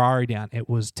let Ferrari down. It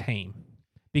was team.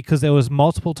 Because there was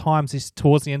multiple times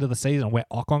towards the end of the season where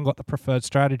Ocon got the preferred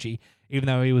strategy, even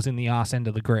though he was in the arse end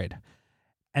of the grid.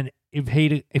 And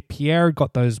if Pierre had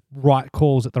got those right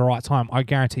calls at the right time, I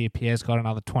guarantee you Pierre's got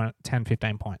another 10,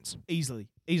 15 points. Easily.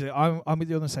 I'm with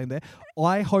you on the same there.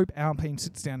 I hope Alpine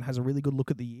sits down and has a really good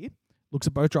look at the year, looks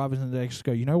at both drivers and they just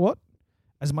go, you know what?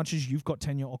 As much as you've got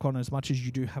tenure, Ocon, as much as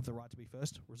you do have the right to be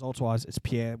first, results-wise, it's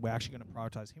Pierre. We're actually going to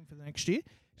prioritise him for the next year.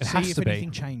 It has See if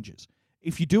anything changes.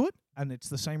 If you do it and it's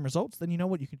the same results, then you know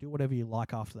what? You can do whatever you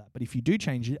like after that. But if you do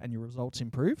change it and your results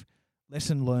improve,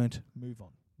 lesson learned, move on.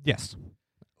 Yes.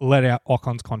 Let out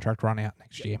Ocon's contract run out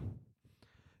next year.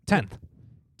 10th.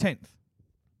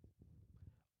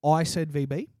 I said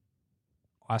VB.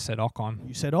 I said Ocon.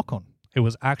 You said Ocon. It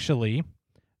was actually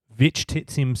Vitch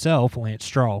Tits himself, Lance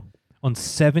Stroll, on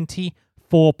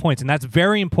 74 points. And that's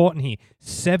very important here.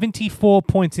 74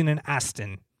 points in an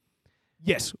Aston.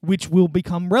 Yes, which will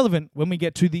become relevant when we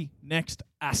get to the next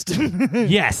Aston.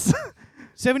 Yes.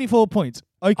 74 points.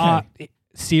 Okay.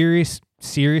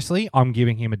 Seriously, I'm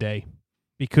giving him a D.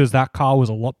 Because that car was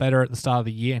a lot better at the start of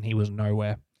the year and he was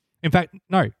nowhere. In fact,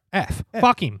 no, F.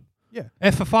 Fuck him. Yeah.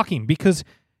 F for fuck him. Because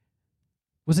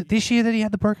was it this year that he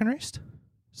had the broken wrist?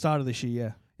 Start of this year,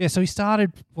 yeah. Yeah, so he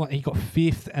started, he got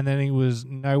 5th and then he was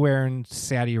nowhere in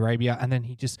Saudi Arabia and then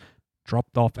he just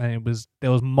dropped off and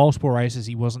there was multiple races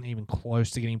he wasn't even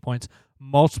close to getting points.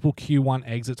 Multiple Q1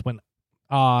 exits when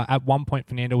at one point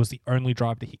Fernando was the only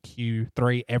driver to hit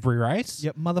Q3 every race.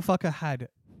 Yep, motherfucker had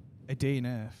a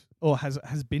DNF or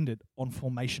has binned it on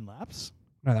formation laps.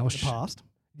 No, that was in the past.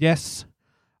 Yes.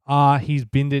 He's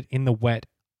binned it in the wet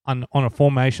on a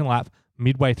formation lap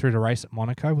midway through the race at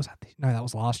Monaco. Was that? No, that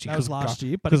was last year. That was last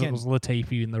year, but because again, it was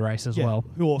Latifi in the race as well.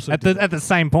 Who also at the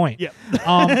same point.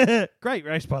 Yeah. Great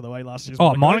race, by the way, last year.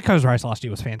 Monaco's race last year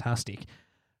was fantastic.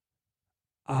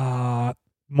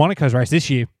 Monaco's race this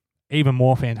year, even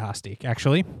more fantastic,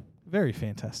 actually. Very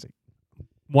fantastic.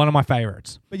 One of my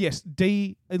favourites. But yes,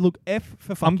 D. Look, F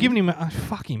for fucking. I'm giving him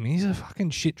fuck him. He's a fucking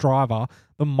shit driver.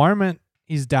 The moment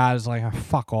his dad is like,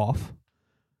 fuck off.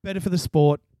 Better for the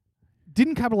sport.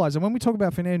 Didn't capitalise. And when we talk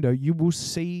about Fernando, you will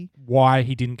see why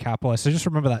he didn't capitalise. So just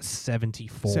remember that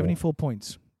 74. 74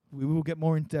 points. We will get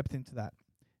more in depth into that.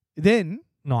 Then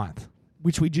 9th.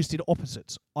 Which we just did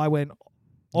opposites. I went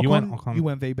Ocon, you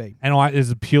went VB. And it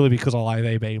is purely because I like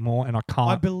VB more and I can't.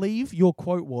 I believe your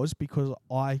quote was because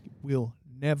I will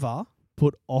never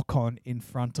put Ocon in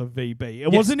front of VB.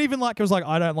 It wasn't even like, it was like,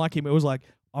 I don't like him. It was like,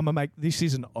 I'm going to make, this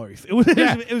is an oath.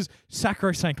 It was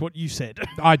sacrosanct what you said.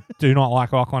 I do not like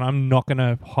Ocon. I'm not going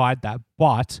to hide that.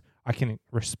 But I can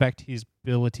respect his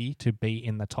ability to be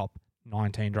in the top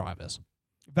 19 drivers.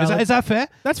 Is that fair?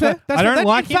 That's fair. I don't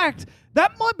like it. In fact,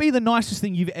 that might be the nicest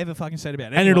thing you've ever fucking said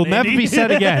about it. And it'll never be said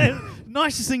again.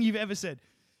 Nicest thing you've ever said.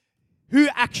 Who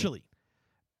actually?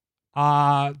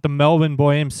 The Melbourne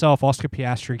boy himself, Oscar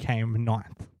Piastri, came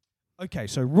 9th. Okay,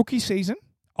 so rookie season.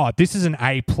 Oh, this is an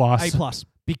A+. A+.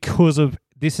 Because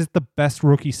this is the best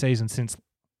rookie season since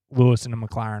Lewis and a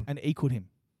McLaren. And equaled him,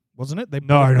 wasn't it?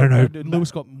 No.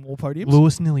 Lewis got more podiums.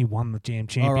 Lewis nearly won the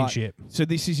championship. Right. So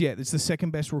this is, it's the second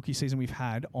best rookie season we've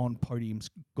had on podiums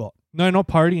got. No, not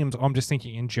podiums. I'm just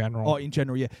thinking in general. Oh, in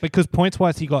general, yeah. Because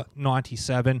points-wise, he got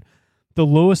 97. The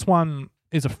Lewis one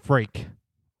is a freak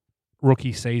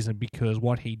rookie season because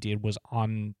what he did was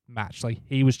unmatched. Like,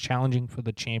 he was challenging for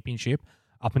the championship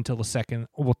up until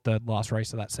the last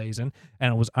race of that season,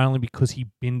 and it was only because he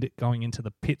binned it going into the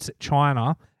pits at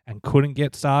China and couldn't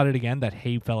get started again that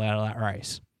he fell out of that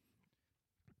race.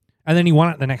 And then he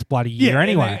won it the next bloody year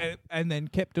anyway. And then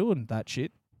kept doing that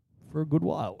shit for a good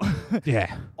while.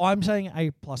 Yeah. I'm saying A+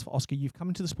 for Oscar. You've come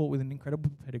into the sport with an incredible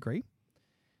pedigree.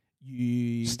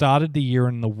 You started the year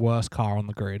in the worst car on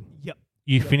the grid. Yep.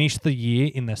 You finished the year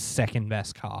in the second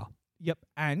best car. Yep.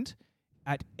 And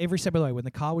at every step of the way, when the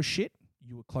car was shit,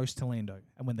 you were close to Lando.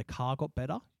 And when the car got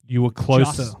better, You were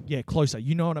closer. closer.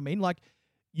 You know what I mean? Like,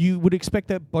 you would expect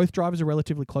that both drivers are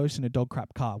relatively close in a dog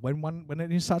crap car. When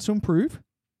it starts to improve,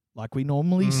 like we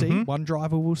normally see, one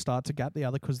driver will start to gap the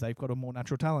other because they've got a more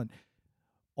natural talent.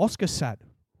 Oscar sat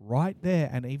right there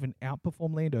and even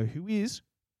outperformed Lando, who is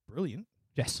brilliant.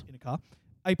 Yes. In a car.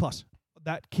 A+.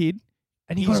 That kid,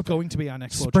 And he's going to be our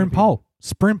next world sprint champion. pole.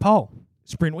 Sprint pole.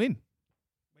 Sprint win.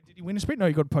 Did he win a sprint? No,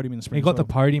 he got a podium in the sprint. He got as the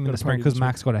well. podium in Got the a sprint podium in because the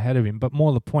Max got ahead of him. But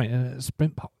more to the point,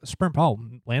 sprint pole.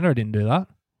 Lando didn't do that.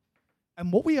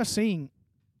 And what we are seeing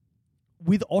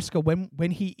with Oscar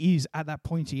when he is at that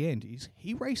pointy end is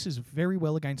he races very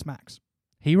well against Max.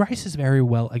 He races very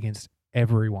well against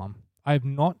everyone. I have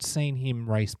not seen him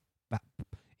race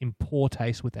in poor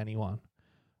taste with anyone.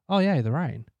 Oh, yeah, the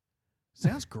rain.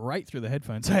 Sounds great through the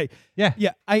headphones. Hey, Yeah.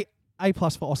 yeah, A+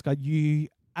 for Oscar. You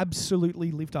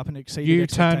absolutely lived up and exceeded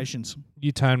expectations.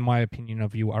 You turn my opinion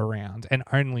of you around, and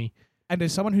only... And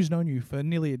as someone who's known you for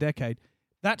nearly a decade,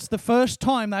 that's the first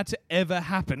time that's ever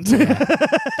happened.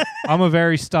 I'm a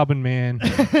very stubborn man.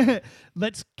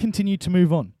 Let's continue to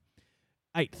move on.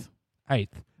 8th.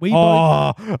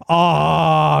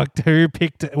 Who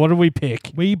picked it? What did we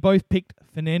pick? We both picked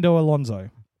Fernando Alonso.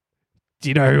 Do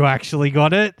you know who actually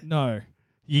got it? No.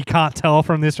 You can't tell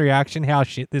from this reaction how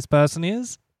shit this person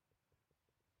is?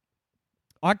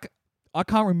 I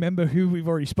can't remember who we've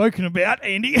already spoken about,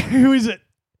 Andy. Who is it?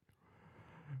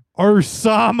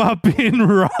 Osama bin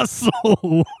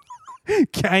Russell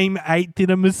came 8th in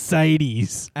a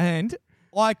Mercedes. And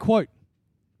I quote,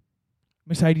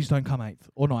 Mercedes don't come 8th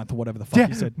or 9th or whatever the fuck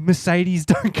you said. Mercedes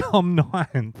don't come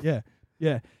 9th.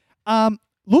 Yeah.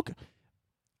 Look,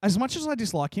 as much as I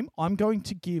dislike him, I'm going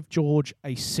to give George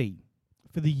a C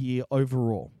for the year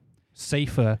overall. C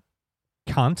for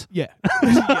cunt. Yeah.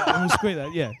 We'll square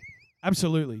that. Yeah,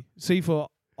 absolutely. C for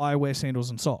I wear sandals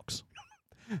and socks.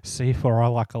 C for I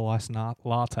like a nice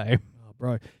latte. Oh,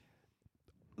 bro.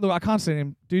 Look, I can't stand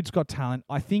him. Dude's got talent.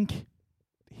 I think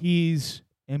his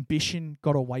ambition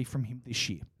got away from him this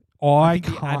year. I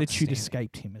think the attitude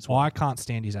escaped him as well. I can't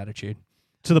stand his attitude.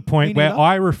 To the point where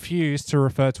I refuse to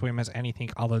refer to him as anything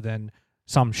other than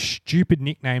some stupid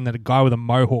nickname that a guy with a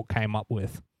mohawk came up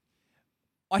with.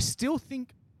 I still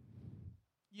think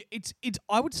it's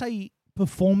I would say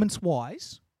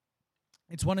performance-wise,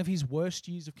 it's one of his worst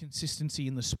years of consistency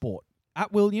in the sport.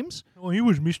 At Williams... Oh, he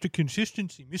was Mr.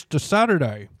 Consistency, Mr.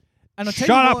 Saturday. And Shut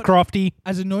up, Crofty.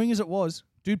 As annoying as it was,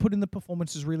 dude put in the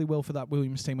performances really well for that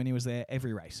Williams team when he was there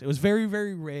every race. It was very,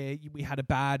 very rare we had a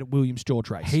bad Williams-George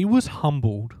race. He was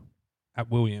humbled at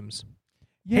Williams.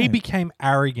 Yeah. He became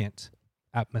arrogant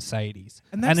at Mercedes.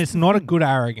 And it's not a good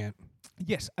arrogant.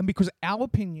 Yes, and because our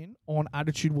opinion on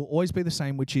attitude will always be the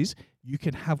same, which is you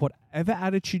can have whatever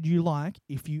attitude you like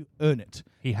if you earn it.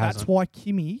 He hasn't. That's why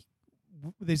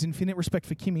there's infinite respect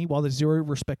for Kimi while there's zero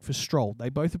respect for Stroll. They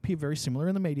both appear very similar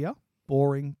in the media.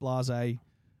 Boring, blasé,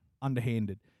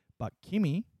 underhanded. But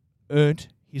Kimi earned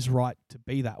his right to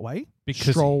be that way.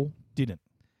 Because Stroll didn't.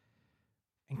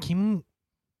 And Kim,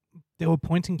 there were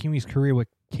points in Kimi's career where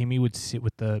Kimi would sit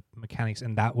with the mechanics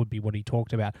and that would be what he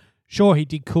talked about. Sure, he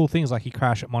did cool things like he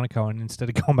crashed at Monaco and instead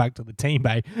of going back to the team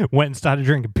bay, went and started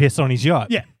drinking piss on his yacht.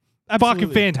 Yeah, absolutely.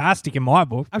 Fucking fantastic in my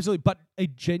book. Absolutely, but he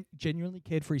genuinely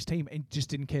cared for his team and just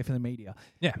didn't care for the media.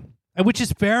 Yeah, and which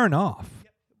is fair enough.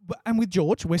 And with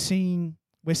George, we're seeing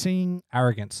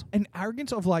arrogance. An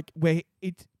arrogance of like where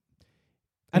it...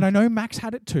 And I know Max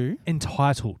had it too.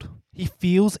 Entitled. He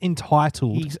feels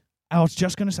entitled. I was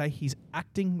just going to say, he's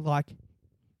acting like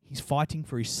he's fighting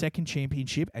for his second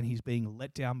championship and he's being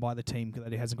let down by the team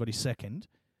that he hasn't got his second.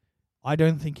 I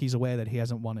don't think he's aware that he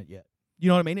hasn't won it yet. You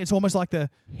know what I mean? It's almost like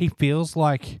he feels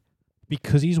like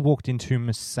because he's walked into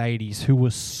Mercedes, who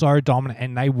was so dominant,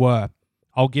 and they were,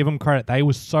 I'll give them credit, they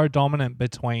were so dominant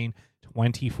between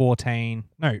 2014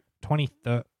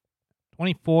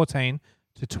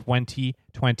 to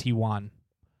 2021.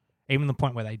 Even the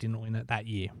point where they didn't win it that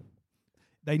year.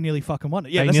 They nearly fucking won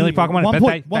it. Yeah, they nearly fucking won it.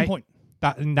 One point.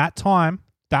 In that time,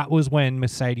 that was when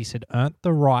Mercedes had earned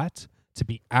the right to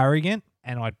be arrogant,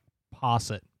 and I'd pass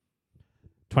it.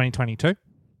 2022,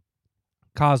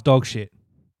 car's dog shit.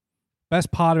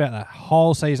 Best part about that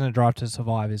whole season of Drive to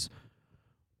Survive is,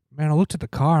 man, I looked at the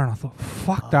car and I thought,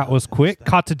 fuck, that was quick.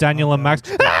 Cut to Daniel and Max.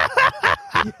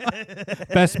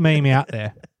 Best meme out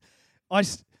there. I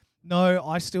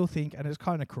still think, and it's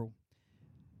kind of cruel,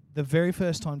 the very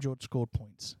first time George scored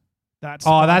points. That's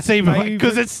even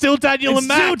because it's still Daniel and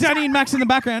Max. Still Danny and Max in the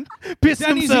background.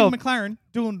 Pissing himself. In McLaren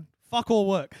doing fuck all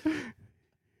work.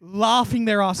 Laughing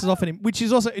their asses off at him, which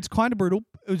is also, it's kind of brutal.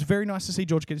 it was very nice to see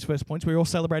George get his first points. We all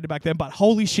celebrated back then, but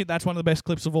holy shit, that's one of the best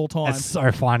clips of all time. That's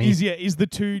so funny. Is the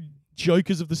two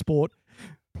jokers of the sport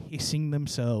pissing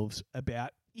themselves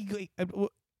about.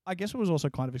 I guess it was also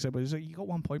kind of acceptable. Like, you got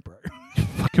 1 point, bro.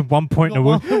 Fucking 1 point in a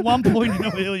Williams. 1 point in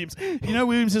a Williams. You know,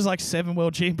 Williams is like 7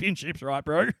 world championships, right,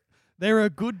 bro? They're a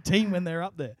good team when they're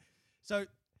up there. So,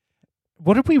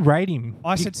 what did we rate him?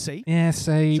 I said C. Yeah,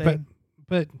 C.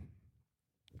 But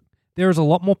there is a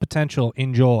lot more potential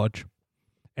in George,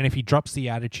 and if he drops the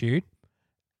attitude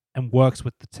and works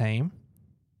with the team,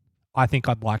 I think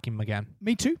I'd like him again.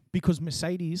 Me too, because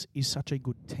Mercedes is such a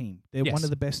good team. They're Yes. one of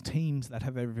the best teams that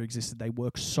have ever existed. They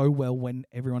work so well when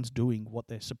everyone's doing what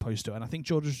they're supposed to. And I think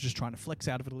George is just trying to flex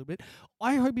out of it a little bit.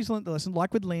 I hope he's learned the lesson,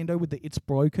 like with Lando with the It's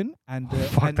Broken and,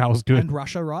 That was good. and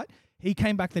Russia, right? He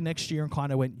came back the next year and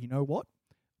kind of went, you know what?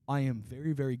 I am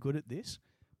very, very good at this,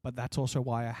 but that's also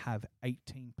why I have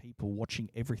 18 people watching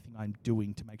everything I'm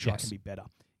doing to make sure I can be better.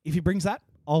 If he brings that,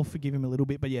 I'll forgive him a little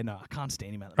bit, but yeah, no, I can't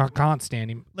stand him. I can't stand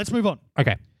him. Let's move on.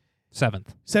 Okay,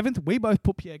 7th. 7th, we both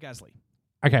put Pierre Gasly.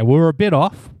 Okay, we were a bit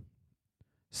off.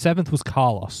 7th was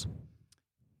Carlos.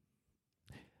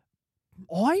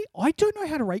 I don't know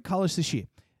how to rate Carlos this year.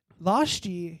 Last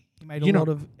year, he made a lot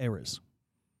of errors.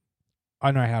 I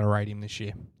know how to rate him this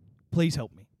year. Please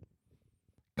help me.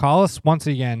 Carlos, once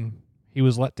again, he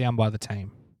was let down by the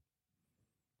team.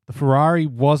 The Ferrari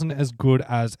wasn't as good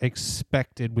as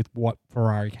expected with what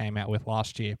Ferrari came out with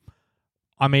last year.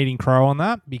 I'm eating crow on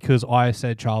that because I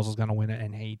said Charles was going to win it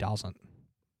and he doesn't.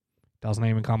 Doesn't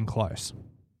even come close.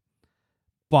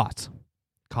 But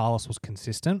Carlos was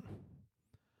consistent.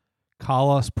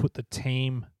 Carlos put the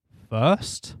team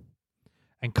first.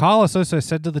 And Carlos also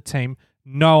said to the team,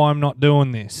 no, I'm not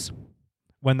doing this.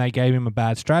 When they gave him a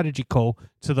bad strategy call,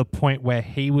 to the point where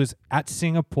he was at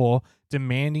Singapore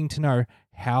demanding to know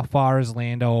how far is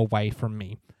Lando away from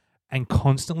me, and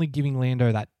constantly giving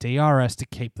Lando that DRS to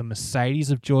keep the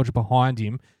Mercedes of George behind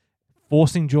him,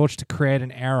 forcing George to create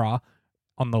an error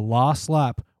on the last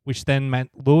lap, which then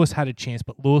meant Lewis had a chance,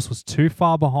 but Lewis was too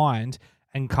far behind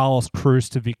and Carlos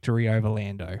cruised to victory over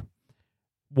Lando.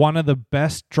 One of the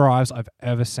best drives I've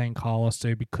ever seen Carlos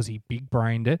do, because he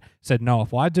big-brained it, said, no,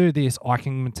 if I do this, I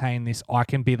can maintain this, I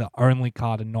can be the only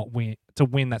car to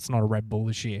win that's not a Red Bull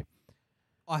this year.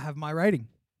 I have my rating.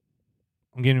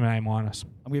 I'm giving him an A-.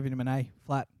 I'm giving him an A,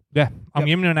 flat. Yeah, I'm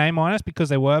giving him an A- because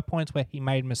there were points where he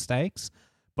made mistakes,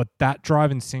 but that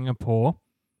drive in Singapore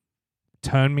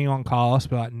turned me on Carlos,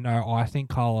 but like, no, I think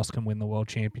Carlos can win the World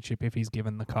Championship if he's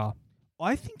given the car.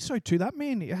 I think so too. That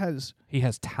man He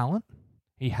has talent.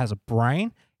 He has a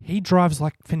brain. He drives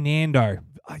like Fernando.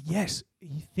 Yes,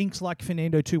 he thinks like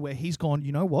Fernando too, where he's gone,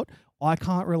 you know what? I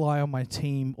can't rely on my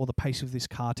team or the pace of this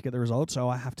car to get the result, so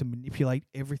I have to manipulate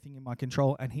everything in my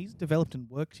control. And he's developed and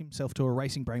worked himself to a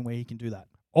racing brain where he can do that.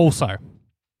 Also,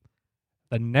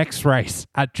 the next race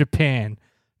at Japan,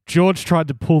 George tried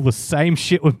to pull the same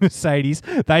shit with Mercedes.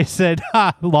 They said,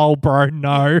 ha, lol, bro,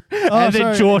 no. And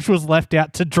then George was left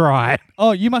out to dry.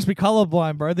 Oh, you must be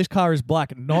colorblind, bro. This car is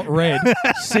black, not red.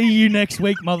 See you next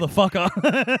week,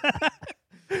 motherfucker.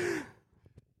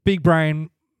 Big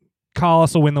brain.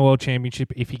 Carlos will win the World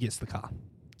Championship if he gets the car.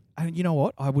 And you know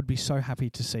what? I would be so happy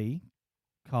to see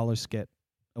Carlos get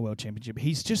a World Championship.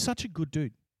 He's just such a good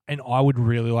dude. And I would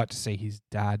really like to see his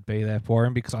dad be there for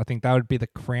him, because I think that would be the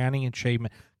crowning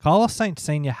achievement. Carlos Sainz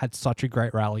Sr. had such a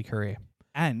great rally career.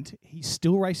 And he's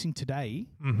still racing today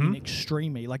in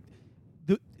Extreme E. Like,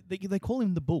 they call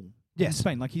him the Bull in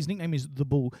Spain. Like, his nickname is the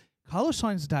Bull. Carlos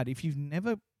Sainz's dad, if you've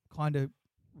never kind of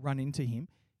run into him,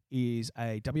 is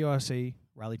a WRC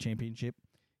rally championship.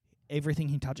 Everything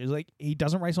he touches, like, he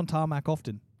doesn't race on tarmac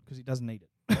often because he doesn't need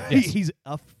it. Yes. He's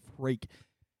a freak.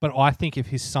 But I think if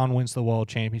his son wins the World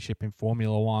Championship in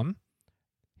Formula One,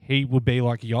 he would be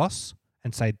like Jos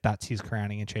and say that's his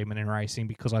crowning achievement in racing,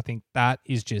 because I think that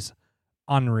is just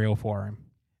unreal for him.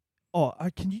 Oh,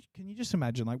 can you just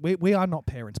imagine? Like, we are not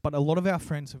parents, but a lot of our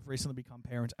friends have recently become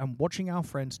parents, and watching our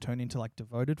friends turn into like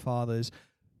devoted fathers,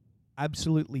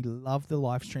 absolutely love the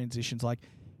life transitions. Like,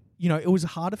 you know, it was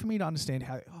harder for me to understand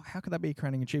how could that be a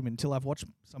crowning achievement until I've watched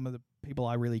some of the people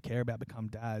I really care about become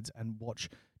dads and watch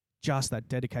just that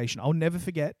dedication. I'll never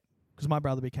forget, because my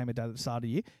brother became a dad at the start of the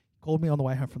year. He called me on the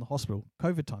way home from the hospital.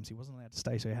 COVID times, he wasn't allowed to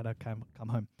stay, so he had to come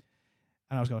home.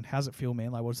 And I was going, how's it feel,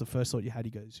 man? Like, what's the first thought you had?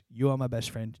 He goes, you are my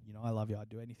best friend. You know, I love you. I'd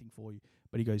do anything for you.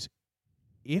 But he goes,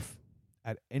 if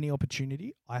at any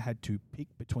opportunity I had to pick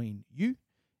between you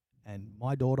and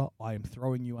my daughter, I am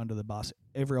throwing you under the bus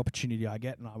every opportunity I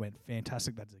get. And I went,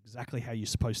 fantastic. That's exactly how you're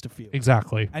supposed to feel.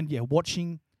 Exactly. And yeah,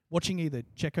 watching either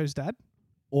Checo's dad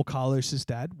or Carlos's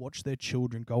dad watch their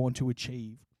children go on to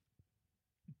achieve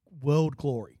world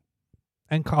glory.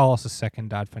 And Carlos' second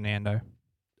dad, Fernando.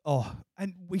 Oh,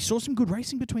 and we saw some good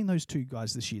racing between those two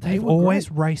guys this year. They've were always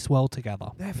great. raced well together.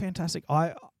 They're fantastic.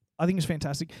 I think it's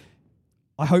fantastic.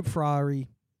 I hope Ferrari,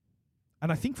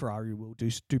 and I think Ferrari will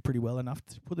do pretty well enough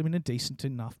to put them in a decent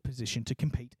enough position to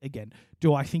compete again.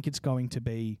 Do I think it's going to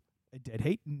be a dead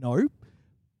heat? No.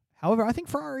 However, I think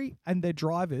Ferrari and their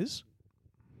drivers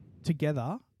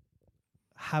together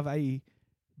have a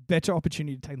better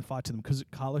opportunity to take the fight to them because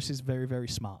Carlos is very, very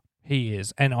smart. He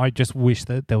is. And I just wish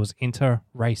that there was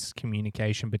inter-race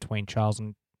communication between Charles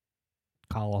and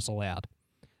Carlos allowed.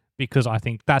 Because I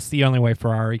think that's the only way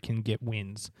Ferrari can get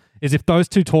wins, is if those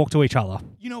two talk to each other.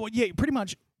 You know what? Yeah, pretty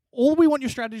much all we want your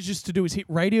strategists to do is hit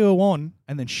radio on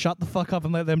and then shut the fuck up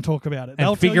and let them talk about it.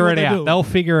 And figure it out. They'll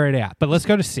figure it out. But let's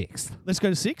go to 6th. Let's go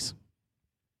to 6.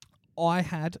 I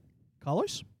had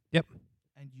Carlos. Yep.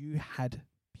 And you had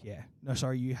Pierre. No,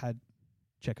 sorry, you had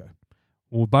Checo.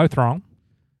 We're both wrong.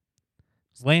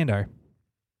 It's Lando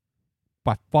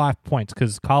by 5 points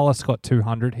because Carlos got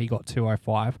 200. He got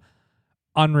 205.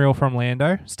 Unreal from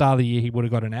Lando. Start of the year, he would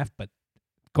have got an F, but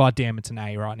goddamn, it's an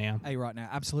A right now. A right now.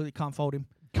 Absolutely can't fold him.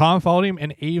 Can't fold him,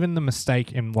 and even the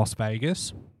mistake in Las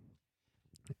Vegas,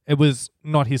 it was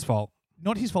not his fault.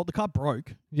 Not his fault. The car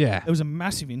broke. Yeah. It was a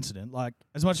massive incident. Like,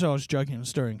 as much as I was joking and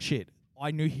stirring shit,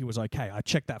 I knew he was okay. I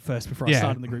checked that first before I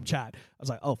started in the group chat. I was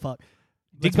like, oh, fuck.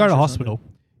 Did go to hospital.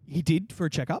 He did for a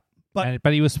checkup.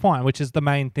 But he was fine, which is the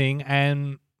main thing,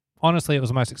 and honestly, it was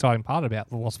the most exciting part about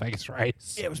the Las Vegas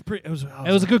race. Yeah, it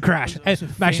was a good crash. It was a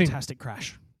fantastic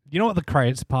crash. You know what the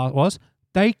craziest part was?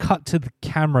 They cut to the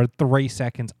camera 3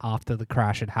 seconds after the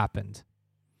crash had happened.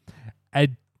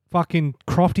 And fucking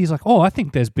Crofty's like, oh, I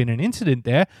think there's been an incident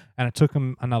there. And it took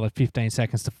him another 15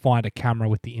 seconds to find a camera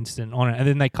with the incident on it. And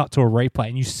then they cut to a replay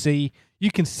and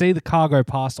you can see the car go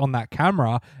past on that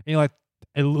camera. And you're like,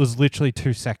 it was literally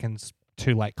 2 seconds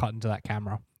too late cut into that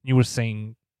camera. You would have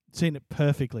seen it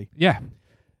perfectly. Yeah.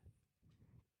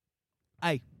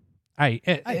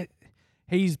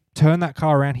 He's turned that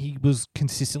car around. He was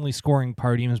consistently scoring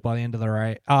podiums by the end of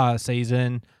the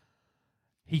season.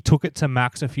 He took it to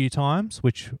Max a few times,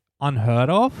 which unheard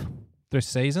of this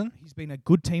season. He's been a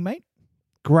good teammate.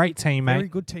 Great teammate. Very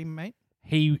good teammate.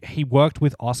 He worked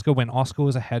with Oscar when Oscar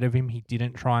was ahead of him. He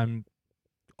didn't try and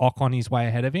on his way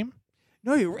ahead of him.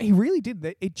 No, he really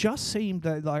did. It just seemed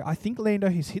that, like, I think Lando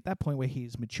has hit that point where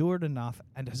he's matured enough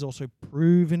and has also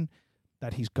proven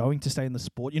that he's going to stay in the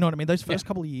sport. You know what I mean? Those first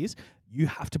couple of years, you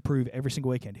have to prove every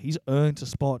single weekend. He's earned a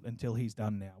spot until he's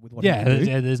done now with what he can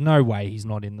do. There's no way he's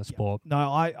not in the sport. No,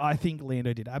 I think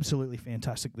Lando did absolutely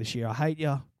fantastic this year. I hate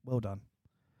you. Well done.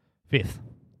 5th.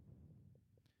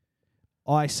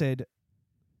 I said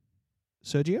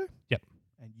Sergio. Yep.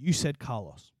 And you said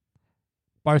Carlos.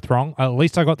 Both wrong. At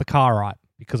least I got the car right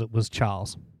because it was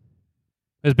Charles.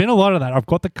 There's been a lot of that. I've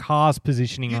got the car's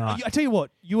positioning right. I tell you what,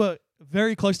 you were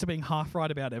very close to being half right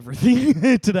about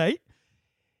everything today.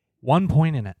 1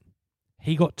 point in it.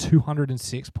 He got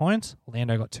 206 points.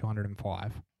 Lando got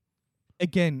 205.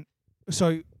 Again,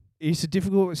 so it's a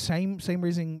difficult same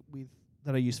reasoning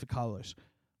that I used for Carlos.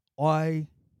 I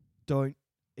don't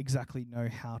exactly know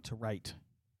how to rate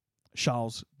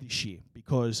Charles this year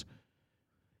because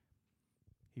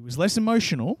he was less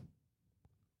emotional.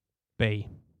 B.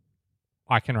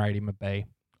 I can rate him a B.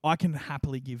 I can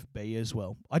happily give B as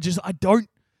well. I don't.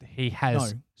 He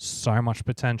has so much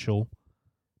potential.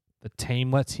 The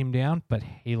team lets him down, but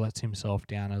he lets himself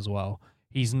down as well.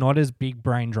 He's not as big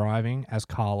brain driving as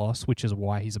Carlos, which is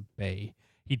why he's a B.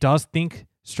 He does think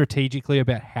strategically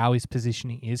about how his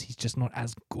positioning is. He's just not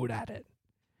as good at it.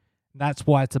 That's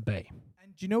why it's a B.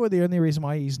 And do you know what the only reason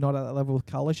why he's not at that level with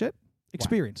Carlos yet?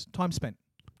 Experience, time spent.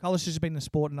 Carlos has been in the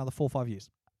sport another 4 or 5 years.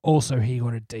 Also, he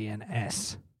got a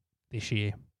DNS this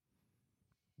year.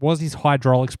 Was his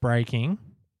hydraulics braking,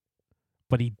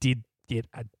 but he did get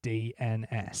a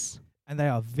DNS. And they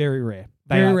are very rare.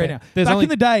 Very rare now. Back in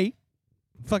the day,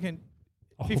 fucking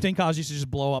 15 cars used to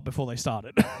just blow up before they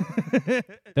started.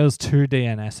 There was 2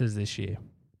 DNSs this year.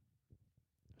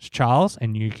 It's Charles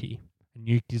and Yuki. And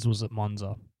Yuki's was at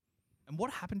Monza. And what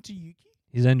happened to Yuki?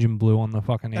 His engine blew on the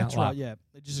fucking That's outlap. right, yeah.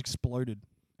 It just exploded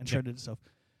and shredded itself.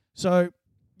 So,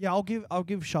 yeah, I'll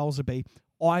give Charles a B.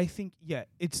 I think,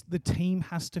 it's the team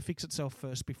has to fix itself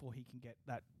first before he can get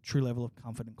that true level of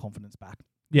comfort and confidence back.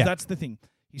 Yeah. That's the thing.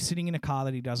 He's sitting in a car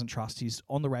that he doesn't trust. He's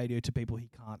on the radio to people he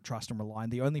can't trust and rely on.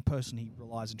 The only person he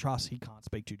relies and trusts, he can't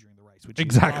speak to during the race. Which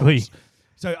exactly.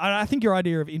 So I think your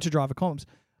idea of inter-driver comms,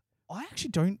 I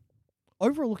actually don't,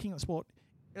 overall looking at the sport,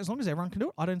 as long as everyone can do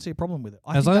it, I don't see a problem with it.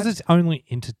 As long as it's only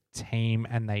inter-team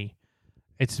and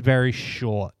It's very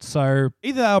short. So,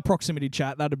 Either that or proximity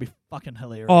chat. That'd be fucking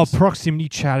hilarious. oh, proximity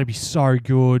chat would be so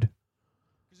good.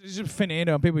 It's just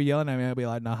Fernando and people yelling at me. I'd be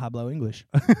like, no hablo English.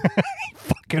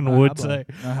 Fucking No would hablo. say.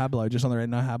 No hablo. Just on the red,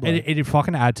 no hablo. It'd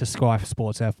fucking add to Sky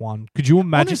Sports F1. Could you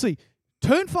imagine? Honestly,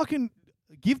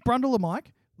 give Brundle a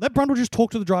mic. Let Brundle just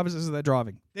talk to the drivers as they're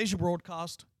driving. There's your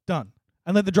broadcast. Done.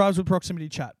 And let the drivers with proximity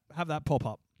chat. Have that pop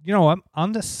up. You know what?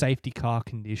 Under safety car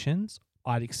conditions,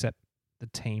 I'd accept the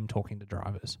team talking to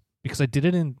drivers because I did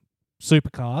it in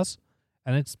supercars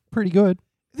and it's pretty good.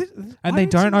 And they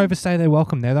don't overstay their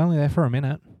welcome. They're only there for a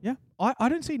minute. Yeah. I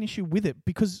don't see an issue with it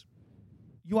because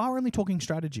you are only talking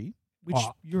strategy, which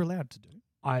you're allowed to do.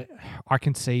 I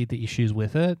can see the issues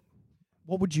with it.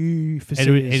 What would you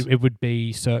foresee? It would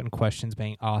be certain questions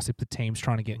being asked if the team's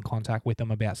trying to get in contact with them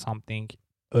about something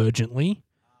urgently.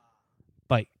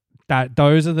 Like that,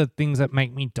 those are the things that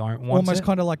make me don't want almost it.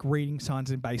 kind of like reading signs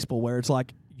in baseball where it's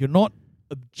like you're not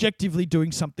objectively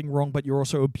doing something wrong, but you're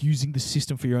also abusing the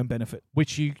system for your own benefit.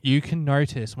 Which you can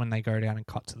notice when they go down and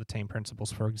cut to the team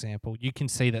principals, for example. You can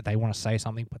see that they want to say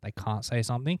something, but they can't say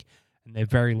something, and they're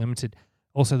very limited.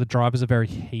 Also, the drivers are very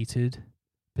heated.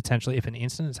 Potentially, if an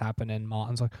incident's happened and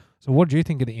Martin's like, so what do you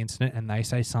think of the incident? And they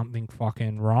say something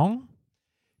fucking wrong.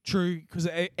 True, because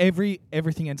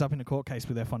everything ends up in a court case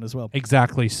with F1 as well.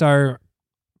 Exactly. So,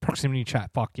 proximity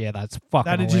chat, fuck yeah, that's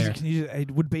fucking hilarious. It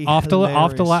would be after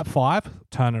hilarious. lap 5,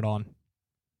 turn it on.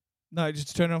 No,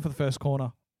 just turn it on for the first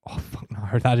corner. Oh, fuck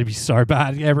no, that'd be so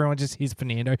bad. Everyone just hears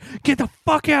Fernando, get the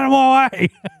fuck out of my way.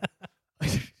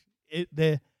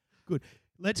 They're good.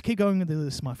 Let's keep going with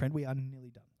this, my friend. We are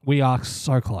nearly done. We are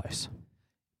so close.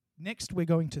 Next, we're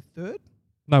going to third.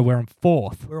 No, we're on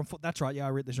 4th. We're on fourth. That's right. Yeah, I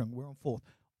read this wrong. We're on 4th.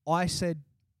 I said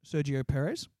Sergio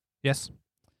Perez. Yes.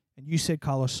 And you said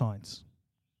Carlos Sainz.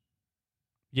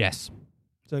 Yes.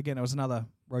 So again, it was another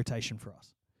rotation for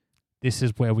us. This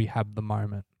is where we have the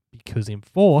moment. Because in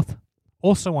 4th,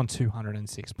 also on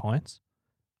 206 points,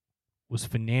 was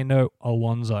Fernando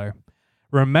Alonso.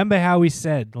 Remember how we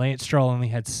said Lance Stroll only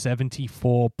had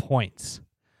 74 points.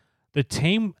 The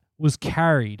team was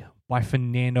carried by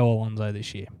Fernando Alonso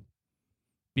this year.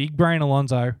 Big brain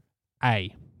Alonso,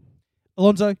 A.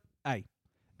 Alonso, A.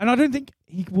 And I don't think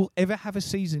he will ever have a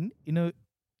season in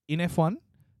F1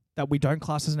 that we don't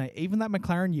class as an A. Even that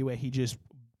McLaren year where he just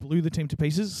blew the team to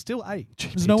pieces, still A.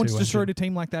 Because no one's destroyed a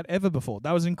team like that ever before.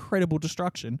 That was incredible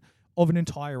destruction of an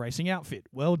entire racing outfit.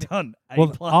 Well done.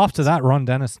 A+. After that, Ron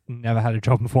Dennis never had a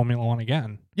job in Formula 1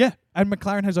 again. Yeah, and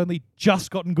McLaren has only just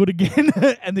gotten good again.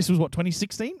 And this was,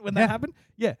 2016 when that happened?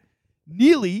 Yeah.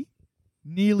 Nearly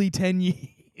 10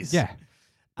 years. Yeah.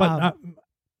 But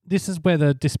this is where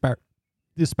the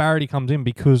disparity comes in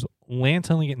because Lance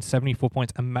only getting 74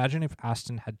 points. Imagine if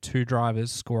Aston had 2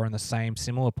 drivers scoring the same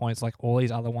similar points like all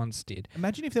these other ones did.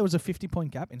 Imagine if there was a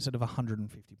 50-point gap instead of a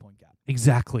 150-point gap.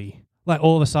 Exactly. Like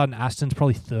all of a sudden, Aston's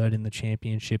probably 3rd in the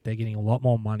championship. They're getting a lot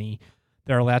more money.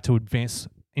 They're allowed to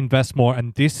invest more.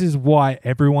 And this is why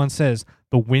everyone says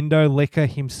the window licker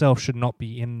himself should not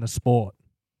be in the sport.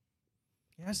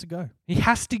 He has to go. He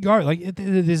has to go. Like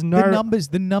there's no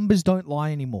the numbers don't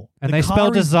lie anymore. And they spell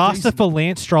disaster for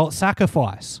Lance Stroll at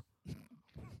sacrifice.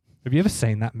 Have you ever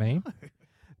seen that meme? No.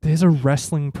 There's a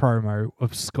wrestling promo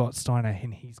of Scott Steiner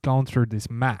and he's going through this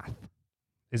math.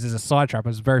 This is a sidetrack,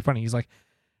 but it's very funny. He's like,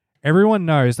 everyone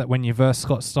knows that when you verse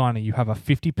Scott Steiner, you have a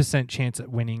 50% chance at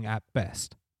winning at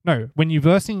best. No, when you're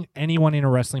versing anyone in a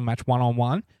wrestling match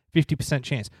one-on-one, 50%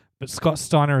 chance. But Scott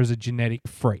Steiner is a genetic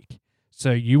freak.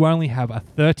 So you only have a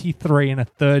 33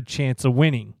 1/3 chance of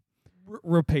winning.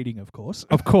 Repeating, of course.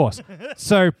 Of course.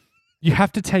 So you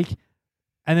have to take...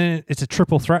 And then it's a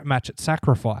triple threat match at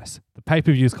Sacrifice. The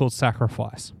pay-per-view is called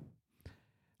Sacrifice.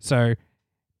 So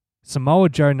Samoa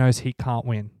Joe knows he can't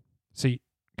win. So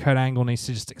Kurt Angle needs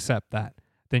to just accept that.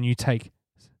 Then you take...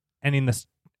 And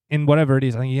in whatever it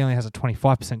is, I think he only has a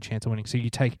 25% chance of winning. So you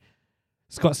take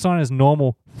Scott Steiner's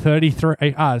normal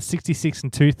 66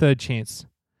 2/3 chance,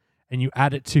 and you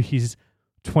add it to his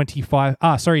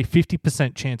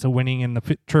 50% chance of winning in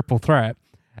the triple threat,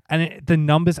 and the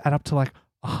numbers add up to like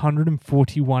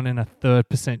 141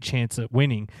 1/3% chance at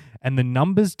winning. And the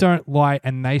numbers don't lie,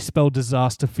 and they spell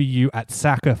disaster for you at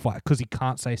sacrifice because he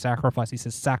can't say sacrifice; he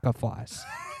says sacrifice.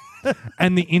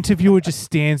 And the interviewer just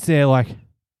stands there like,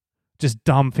 just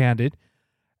dumbfounded.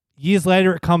 Years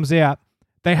later, it comes out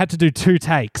they had to do 2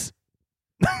 takes.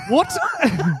 What?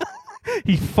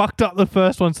 He fucked up the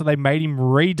first one, so they made him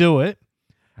redo it.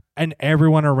 And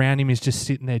everyone around him is just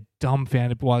sitting there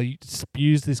dumbfounded while he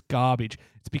spews this garbage.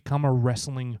 It's become a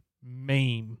wrestling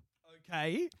meme.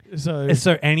 Okay. So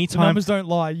anytime... The numbers don't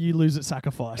lie, you lose at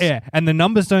sacrifice. Yeah, and the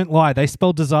numbers don't lie. They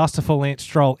spell disaster for Lance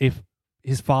Stroll if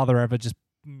his father ever just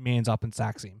mans up and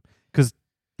sacks him, because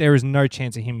there is no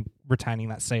chance of him retaining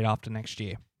that seat after next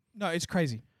year. No, it's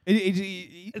crazy.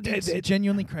 It's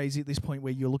genuinely crazy at this point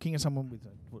where you're looking at someone with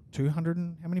 200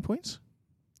 and how many points?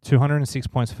 206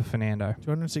 points for Fernando.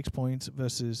 206 points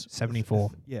versus 74.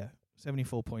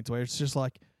 74 points. Where it's just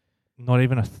like not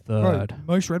even a third. Bro,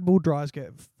 most Red Bull drivers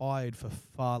get fired for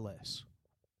far less.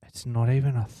 It's not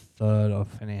even a third of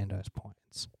Fernando's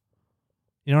points.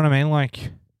 You know what I mean?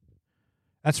 Like,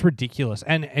 that's ridiculous.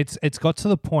 And it's got to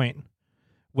the point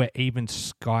where even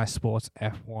Sky Sports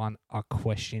F1 are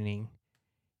questioning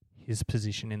his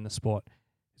position in the sport.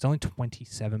 It's only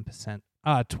 27%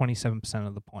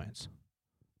 of the points.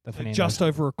 Just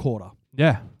over a quarter.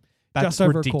 Yeah. That's just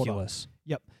over ridiculous. A quarter.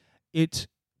 Yep. It's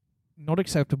not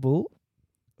acceptable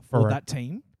for that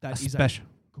team. That is a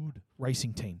good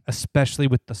racing team. Especially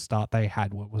with the start they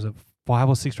had. What was it? 5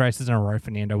 or 6 races in a row,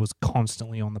 Fernando was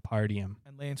constantly on the podium.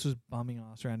 And Lance was bumming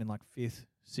ass around in like 5th,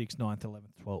 6th, 9th,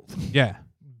 11th, 12th. Yeah.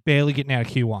 Barely getting out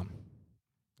of Q1.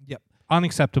 Yep.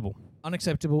 Unacceptable.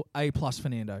 A+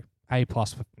 Fernando. A+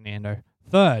 for Fernando.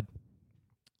 Third.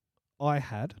 I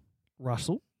had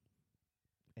Russell.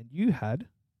 And you had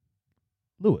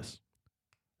Lewis.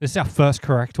 This is our first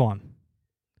correct one.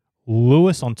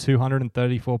 Lewis on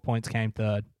 234 points came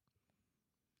third.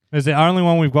 It's the only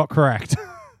one we've got correct.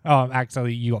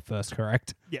 Actually, you got first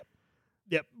correct.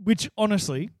 Yep. Which,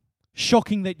 honestly,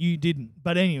 shocking that you didn't.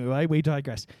 But anyway, we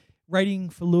digress. Rating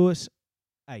for Lewis,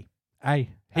 A.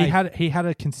 He had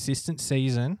a consistent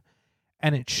season,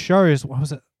 and it shows. What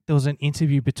was it? There was an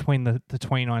interview between the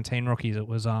 2019 rookies. It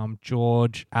was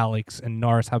George, Alex, and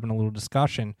Norris having a little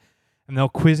discussion, and they were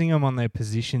quizzing them on their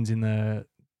positions in the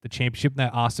championship. And they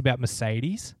asked about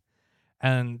Mercedes,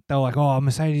 and they were like, "Oh,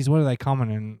 Mercedes, what are they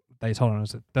coming?" And they told him it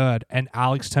was at third. And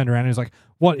Alex turned around and was like,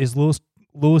 "What is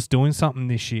Lewis doing something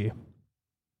this year?"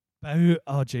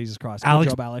 Oh, Jesus Christ! Good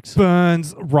job, Alex.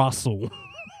 Burns Russell,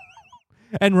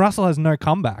 and Russell has no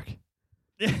comeback.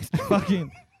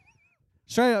 Fucking.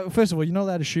 Straight up, first of all, you're not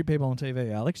allowed to shoot people on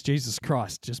TV, Alex. Jesus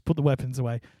Christ. Just put the weapons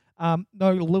away. No,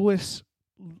 Lewis...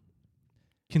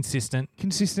 Consistent.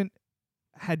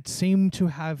 Had seemed to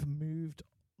have moved,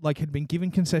 like had been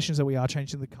given concessions that we are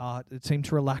changing the car. It seemed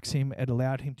to relax him. It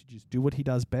allowed him to just do what he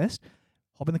does best.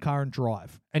 Hop in the car and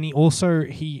drive. And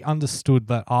he understood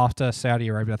that after Saudi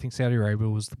Arabia, I think Saudi Arabia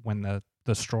was when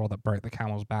the straw that broke the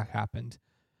camel's back happened.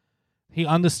 He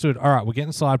understood, all right, we're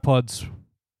getting side pods.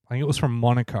 I think it was from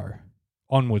Monaco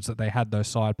onwards that they had those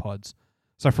side pods.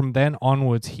 So from then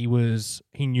onwards, he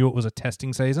knew it was a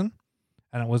testing season,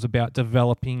 and it was about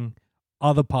developing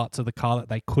other parts of the car that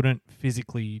they couldn't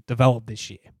physically develop this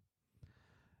year.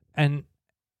 And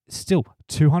still,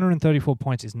 234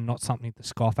 points is not something to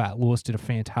scoff at. Lewis did a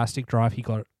fantastic drive. He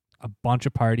got a bunch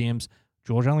of podiums.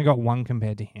 George only got one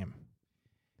compared to him.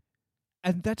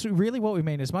 And that's really what we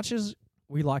mean. As much as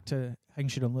we like to hang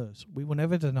shit on Lewis, we will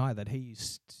never deny that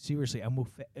he's seriously and will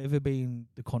forever be in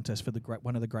the contest for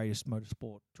one of the greatest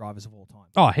motorsport drivers of all time.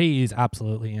 Oh, he is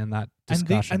absolutely in that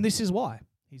discussion. And this is why.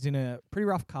 He's in a pretty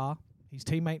rough car. His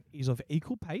teammate is of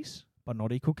equal pace, but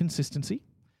not equal consistency.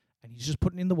 And he's just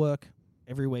putting in the work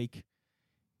every week.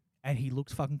 And he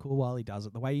looks fucking cool while he does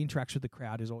it. The way he interacts with the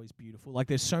crowd is always beautiful. Like,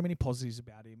 there's so many positives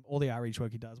about him. All the outreach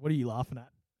work he does. What are you laughing at?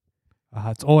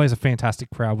 It's always a fantastic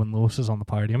crowd when Lewis is on the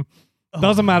podium.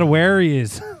 Doesn't matter where he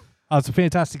is. It's a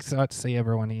fantastic sight to see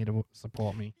everyone here to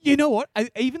support me. You know what?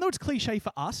 Even though it's cliche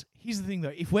for us, here's the thing,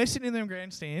 though. If we're sitting in them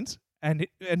grandstands and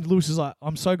Lewis is like,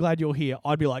 I'm so glad you're here,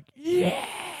 I'd be like, yeah.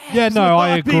 Yeah, no,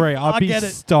 I agree. I'd be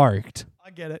stoked.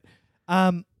 I get it.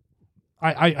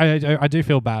 I do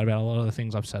feel bad about a lot of the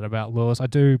things I've said about Lewis. I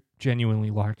do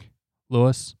genuinely like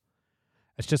Lewis.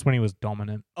 It's just when he was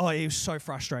dominant. Oh, he was so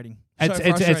frustrating.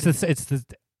 It's the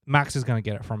Max is going to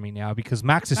get it from me now because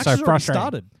Max is so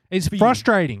frustrating. It's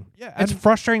frustrating. Yeah, it's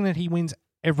frustrating that he wins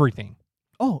everything.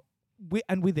 Oh,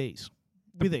 with ease.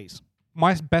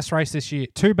 My best race this year,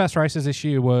 2 best races this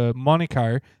year were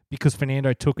Monaco because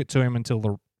Fernando took it to him until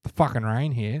the fucking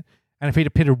rain hit. And if he'd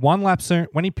have pitted one lap soon,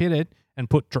 when he pitted and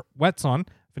put wets on,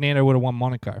 Fernando would have won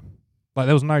Monaco. Like,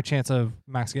 there was no chance of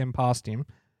Max getting past him.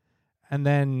 And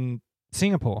then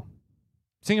Singapore.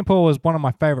 Singapore was one of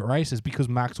my favorite races because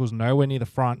Max was nowhere near the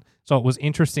front, so it was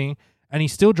interesting. And he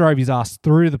still drove his ass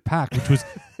through the pack, which was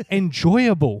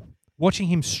enjoyable. Watching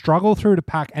him struggle through the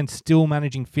pack and still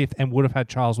managing 5th and would have had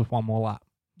Charles with one more lap.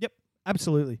 Yep,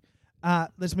 absolutely.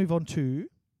 Let's move on to...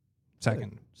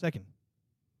 Second.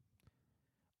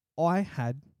 I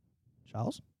had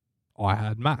Charles. I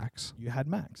had Max. You had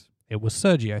Max. it was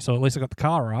Sergio. So at least I got the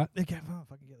car right. Okay, well,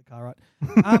 if I can get the car right.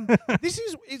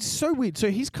 It's so weird. So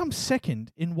he's come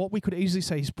second in what we could easily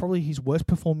say is probably his worst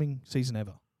performing season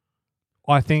ever.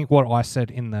 I think what I said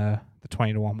in the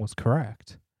 20-1 was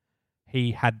correct.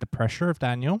 He had the pressure of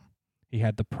Daniel. He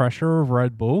had the pressure of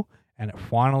Red Bull. And it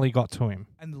finally got to him.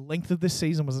 And the length of this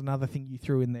season was another thing you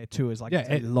threw in there too. Is like it's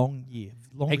a long year.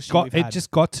 It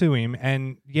just got to him.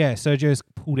 And yeah, Sergio's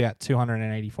pulled out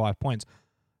 285 points.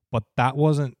 But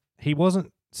he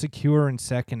wasn't secure in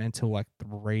second until like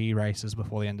 3 races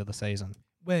before the end of the season.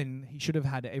 When he should have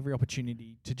had every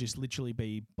opportunity to just literally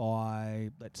be by,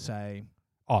 let's say...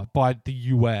 by the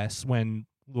US when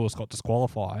Lewis got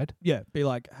disqualified. Yeah, be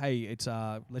like, hey, it's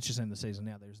let's just end the season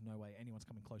now. There's no way anyone's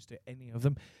coming close to any of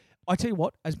them. I tell you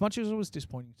what, as much as it was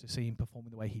disappointing to see him performing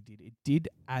the way he did, it did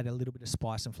add a little bit of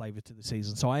spice and flavour to the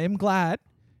season. So I am glad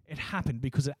it happened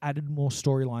because it added more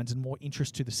storylines and more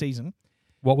interest to the season.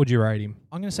 What would you rate him?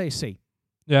 I'm going to say a C.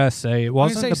 Yeah, C. It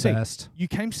wasn't the best. You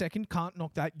came second, can't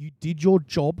knock that. You did your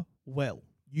job well.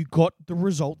 You got the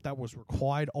result that was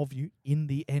required of you in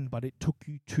the end, but it took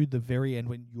you to the very end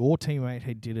when your teammate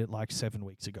had did it like 7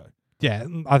 weeks ago. Yeah,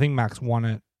 I think Max won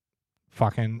it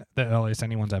fucking the earliest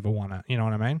anyone's ever won it. You know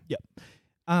what I mean?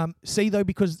 Yep. C, though,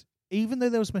 because even though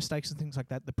there was mistakes and things like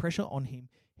that, the pressure on him,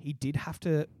 he did have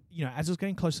to, as it was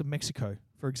getting close to Mexico,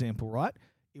 for example, right?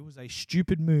 It was a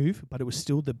stupid move, but it was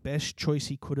still the best choice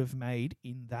he could have made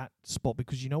in that spot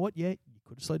because you know what? Yeah, you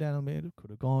could have slowed down a minute,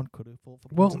 could have gone, could have fought for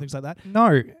the points and things like that.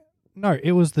 No,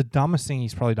 it was the dumbest thing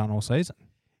he's probably done all season.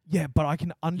 Yeah, but I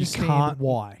can understand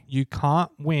why. You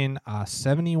can't win a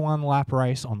 71 lap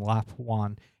race on lap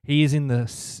 1. He is in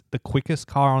the quickest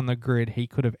car on the grid. He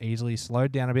could have easily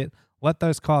slowed down a bit, let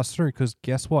those cars through, because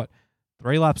guess what?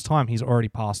 3 laps time, he's already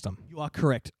passed them. You are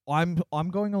correct. I'm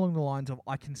going along the lines of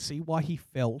I can see why he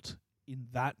felt in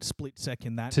that split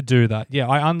second that to do that. Yeah,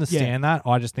 I understand that.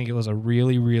 I just think it was a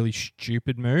really, really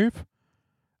stupid move,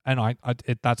 and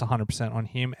that's 100% on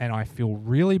him. And I feel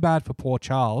really bad for poor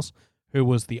Charles, who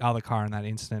was the other car in that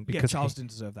incident, because Charles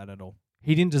didn't deserve that at all.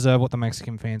 He didn't deserve what the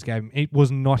Mexican fans gave him. It was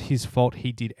not his fault.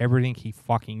 He did everything he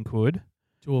fucking could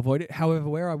to avoid it. However,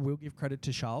 where I will give credit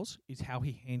to Charles is how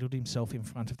he handled himself in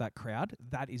front of that crowd.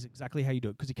 That is exactly how you do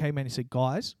it. Because he came in and said,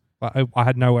 guys... I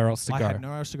had nowhere else to go. I had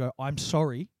nowhere else to go. I'm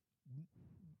sorry.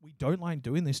 We don't like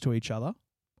doing this to each other.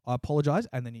 I apologize.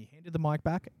 And then he handed the mic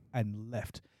back and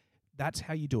left. That's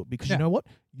how you do it. Because you know what?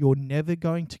 You're never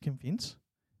going to convince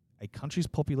a country's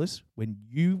populace when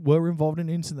you were involved in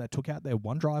an incident that took out their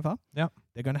one driver. Yep.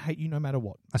 They're going to hate you no matter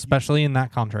what. Especially in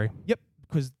that country. Yep.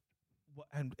 Because...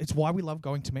 And it's why we love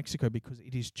going to Mexico, because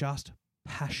it is just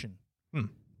passion.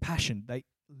 Passion. They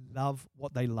love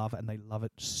what they love, and they love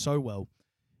it so well.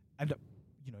 And,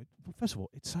 first of all,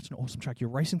 it's such an awesome track. You're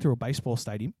racing through a baseball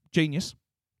stadium. Genius.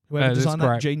 Whoever designed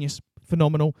that, genius.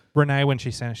 Phenomenal. Renee, when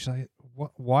she sent it, she's like,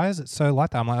 why is it so like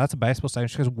that? I'm like, that's a baseball stadium.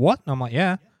 She goes, what? And I'm like,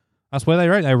 yeah. That's where they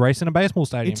race. They race in a baseball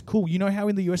stadium. It's cool. You know how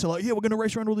in the US they're like, yeah, we're going to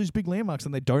race around all these big landmarks,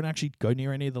 and they don't actually go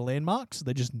near any of the landmarks.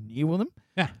 They're just near them.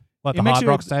 Yeah. Like the Hard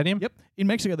Rock Stadium? Yep. In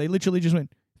Mexico, they literally just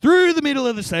went through the middle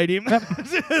of the stadium,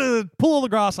 pull all the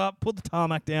grass up, put the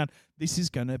tarmac down. This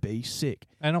is going to be sick.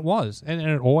 And it was. And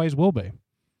it always will be.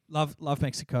 Love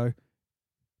Mexico.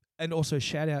 And also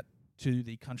shout out to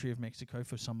the country of Mexico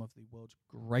for some of the world's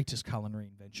greatest culinary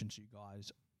inventions, you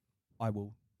guys.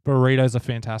 Burritos are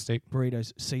fantastic.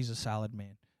 Burritos, Caesar salad,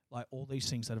 man. Like all these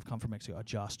things that have come from Mexico are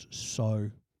just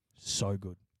so, so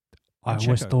good. I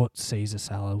always thought Caesar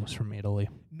salad was from Italy.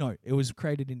 No, it was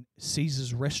created in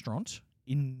Caesar's restaurant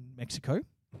in Mexico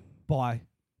by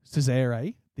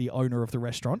Cesare, the owner of the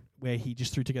restaurant, where he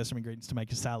just threw together some ingredients to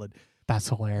make a salad. That's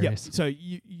hilarious. Yeah, so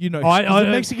you know,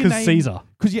 the Mexican name, Caesar.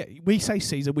 Because we say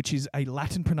Caesar, which is a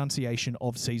Latin pronunciation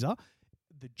of Caesar.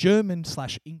 The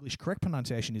German/English correct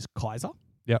pronunciation is Kaiser.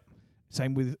 Yep.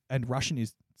 Same with, and Russian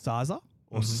is Caesar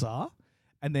or Tsar,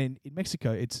 and then in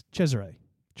Mexico it's Cesare.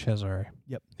 Cesare.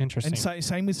 Yep. Interesting. And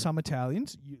same with some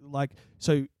Italians.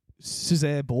 So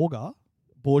Cesare Borgia,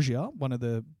 one of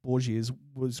the Borgias,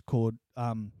 was called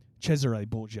Cesare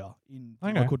Borgia in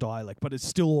local dialect, but it's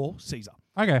still all Caesar.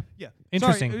 Okay. Yeah.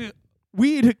 Interesting. Sorry,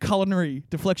 weird culinary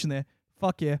deflection there.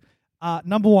 Fuck yeah.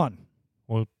 Number 1.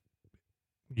 Well,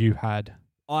 you had.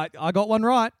 I got one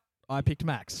right. I picked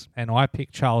Max. And I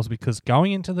picked Charles because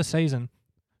going into the season,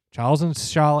 Charles and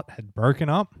Charlotte had broken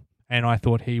up. And I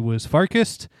thought he was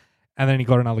focused, and then he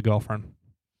got another girlfriend.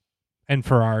 And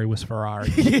Ferrari was Ferrari.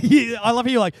 Yeah, I love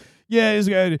how you're like, yeah, it's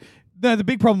good. No, the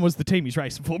big problem was the team he's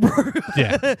racing for, bro.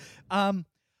 Yeah.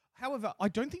 However, I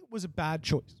don't think it was a bad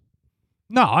choice.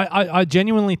 No, I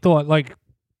genuinely thought,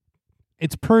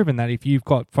 it's proven that if you've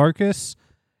got focus,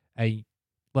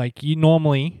 you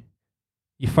normally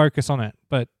you focus on it.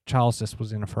 But Charles just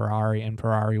was in a Ferrari, and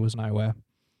Ferrari was nowhere.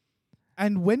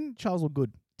 And when Charles looked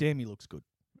good, damn, he looks good.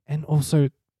 And also,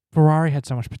 Ferrari had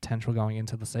so much potential going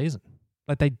into the season.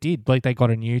 Like, they did. Like, they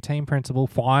got a new team principal.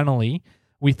 Finally,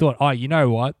 we thought, oh, you know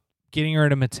what? Getting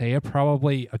rid of Mattia,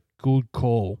 probably a good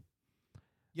call.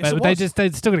 Yes, but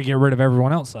they're still going to get rid of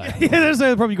everyone else, though. Yeah,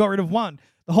 they probably got rid of one.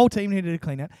 The whole team needed to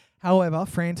clean out. However,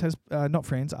 Fred has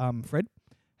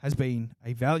been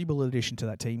a valuable addition to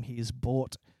that team. He has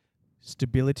brought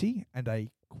stability and a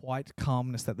quiet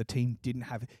calmness that the team didn't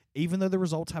have. Even though the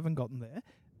results haven't gotten there,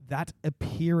 that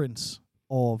appearance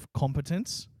of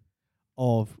competence,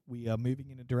 of we are moving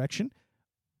in a direction,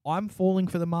 I'm falling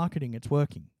for the marketing. It's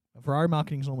working. Ferrari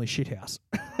marketing is normally shithouse.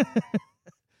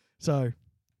 So...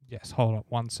 Yes, hold on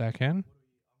 1 second.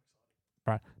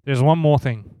 Right. There's one more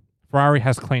thing. Ferrari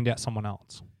has cleaned out someone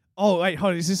else. Oh, wait,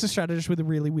 hold on. Is this a strategist with a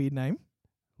really weird name?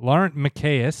 Laurent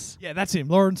Macias. Yeah, that's him.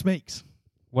 Lawrence Meeks.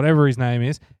 Whatever his name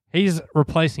is. He's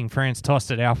replacing Franz Tost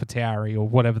at AlphaTauri or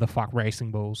whatever the fuck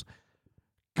Racing Bulls.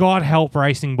 God help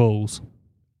Racing Bulls.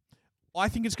 I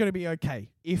think it's going to be okay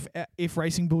if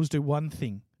Racing Bulls do one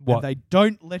thing. What? And they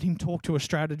don't let him talk to a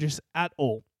strategist at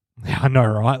all. Yeah, I know,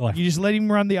 right? Like, you just let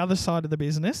him run the other side of the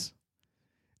business.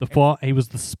 He was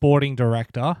the sporting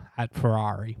director at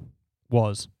Ferrari.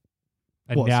 And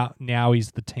now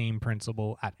he's the team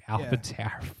principal at AlphaTauri.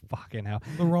 Yeah. Fucking hell.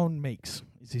 Laurent Meeks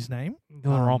is his name.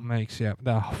 Laurent Meeks, yeah.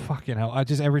 Oh, fucking hell.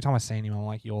 Every time I see him, I'm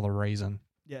like, you're the reason.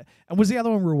 Yeah. And was the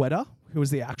other one Rueda, who was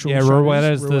the actual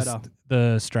strategist? Rueda's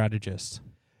the strategist.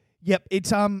 Yep.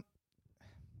 It's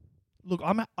look,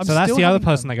 I'm so that's the other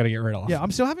person they got to get rid of. Yeah,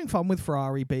 I'm still having fun with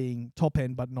Ferrari being top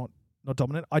end, but not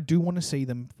dominant. I do want to see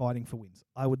them fighting for wins.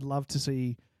 I would love to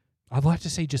see. I'd like to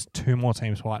see just two more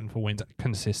teams fighting for wins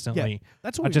consistently. Yeah,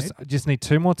 that's all. I just need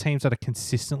two more teams that are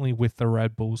consistently with the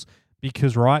Red Bulls,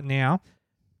 because right now,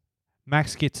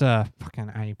 Max gets a fucking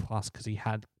A+ because he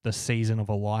had the season of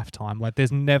a lifetime. Like,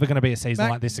 there's never going to be a season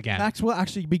like this again. Max will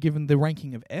actually be given the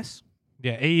ranking of S.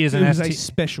 Yeah, he is an S. It was a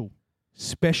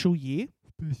special year.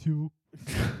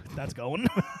 That's going.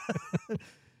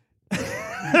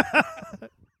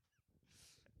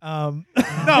 No, I'm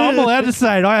allowed to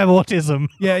say it. I have autism.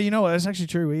 Yeah, you know what? That's actually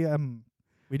true.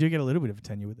 We do get a little bit of a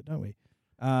tenure with it, don't we?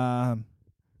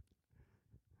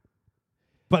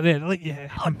 But then, like, yeah,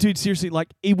 dude, seriously,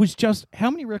 like, it was just how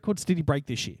many records did he break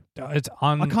this year?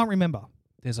 I can't remember.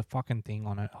 There's a fucking thing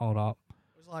on it. Hold up.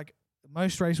 It was like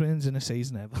most race wins in a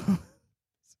season ever.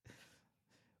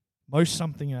 Most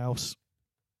something else.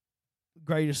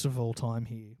 Greatest of all time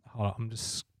here. Hold on,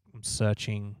 I'm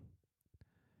searching.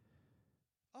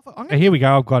 Here we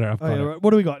go. I've got it. Right.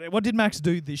 What do we got? What did Max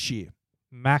do this year?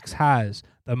 Max has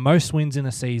the most wins in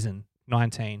a season,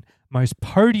 19. Most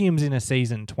podiums in a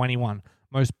season, 21.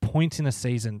 Most points in a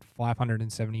season,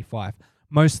 575.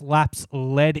 Most laps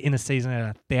led in a season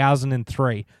at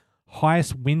 1,003.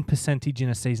 Highest win percentage in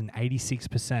a season,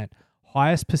 86%.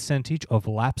 Highest percentage of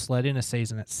laps led in a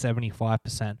season at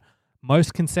 75%.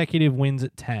 Most consecutive wins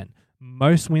at 10.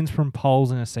 Most wins from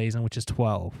poles in a season, which is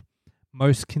 12.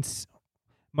 Most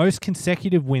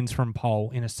consecutive wins from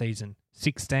pole in a season,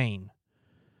 16.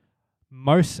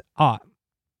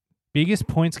 Biggest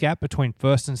points gap between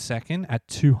first and second at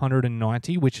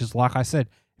 290, which is, like I said,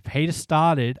 if he'd have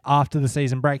started after the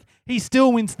season break, he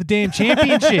still wins the damn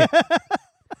championship.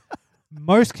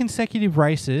 Most consecutive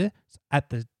races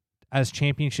as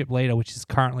championship leader, which is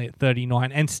currently at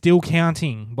 39 and still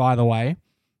counting, by the way.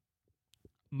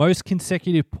 Most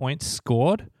consecutive points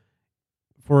scored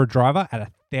for a driver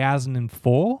at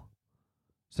 1,004.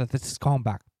 So this has gone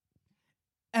back.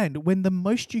 And when the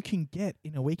most you can get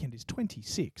in a weekend is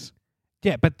 26.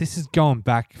 Yeah, but this is going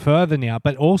back further now.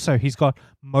 But also, he's got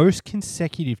most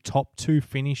consecutive top 2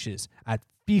 finishes at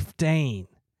 15.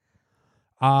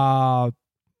 Where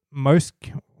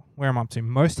am I up to?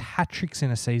 Most hat-tricks in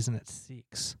a season at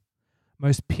 6.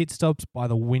 Most pit stops by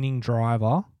the winning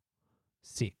driver,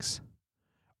 6.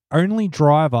 Only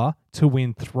driver to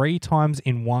win 3 times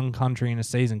in one country in a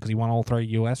season because he won all 3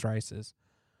 US races.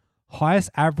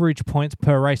 Highest average points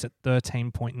per race at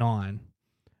 13.9.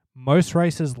 Most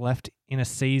races left in a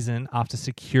season after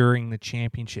securing the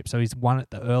championship. So he's won it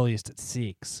the earliest at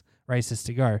 6 races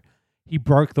to go. He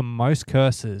broke the most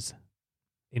curses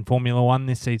in Formula 1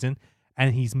 this season,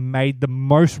 and he's made the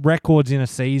most records in a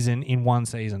season in one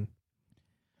season.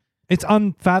 It's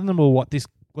unfathomable what this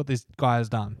guy has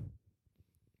done.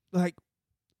 Like,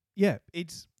 yeah,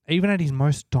 it's... Even at his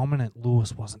most dominant,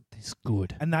 Lewis wasn't this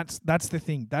good. And that's the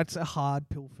thing. That's a hard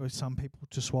pill for some people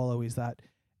to swallow, is that...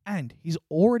 And he's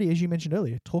already, as you mentioned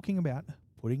earlier, talking about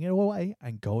putting it away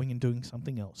and going and doing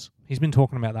something else. He's been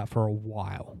talking about that for a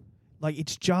while. Like,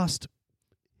 it's just...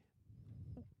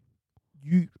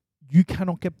 you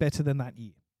cannot get better than that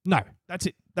year. No. That's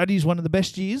it. That is one of the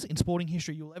best years in sporting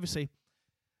history you'll ever see.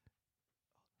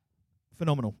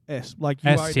 Phenomenal. S. Like,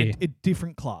 you S are tier. a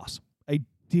different class. A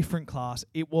different class.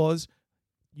 It was,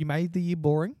 you made the year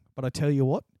boring, but I tell you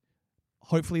what,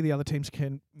 hopefully the other teams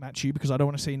can match you because I don't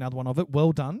want to see another one of it.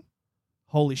 Well done.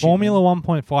 Holy shit. Formula man.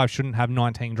 1.5 shouldn't have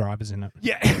 19 drivers in it.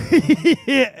 Yeah.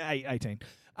 18.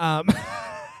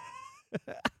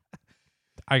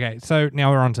 Okay, so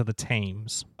now we're on to the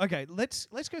teams. Okay, let's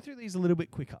go through these a little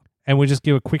bit quicker. And we'll just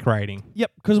give a quick rating.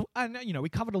 Yep, because we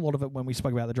covered a lot of it when we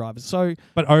spoke about the drivers. So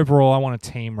But overall, I want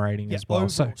a team rating as well.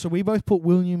 overall, so we both put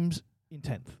Williams in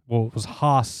 10th. Well, it was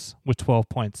Haas with 12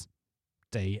 points,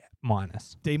 D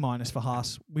minus. D minus for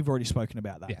Haas. We've already spoken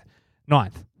about that. Yeah.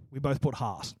 9th, We both put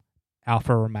Haas.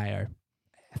 Alfa Romeo,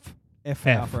 F. F for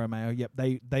Alfa Romeo. Yep,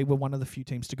 they were one of the few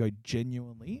teams to go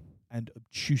genuinely and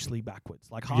obtusely backwards.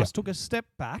 Like Haas Yep. took a step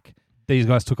back. These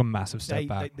guys took a massive step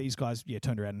back. These guys,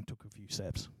 turned around and took a few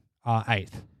steps.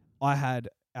 8th. I had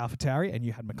AlphaTauri and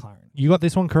you had McLaren. You got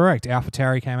this one correct.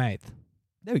 AlphaTauri came 8th.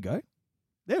 There we go.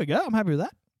 I'm happy with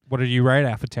that. What did you rate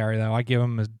AlphaTauri, though? I give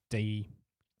them a D.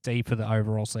 D for the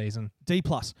overall season. D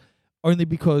plus, only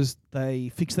because they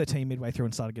fixed their team midway through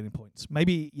and started getting points.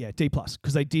 Maybe D plus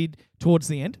because they did towards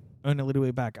the end earn a little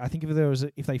bit back. I think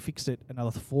if they fixed it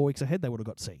another 4 weeks ahead, they would have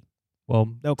got C. Well,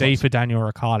 were D close. for Daniel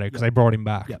Ricciardo because they brought him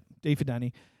back. Yep, D for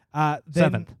Danny. Then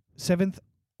 7th. 7th,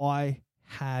 I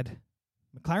had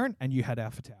McLaren and you had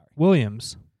AlphaTauri.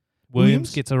 Williams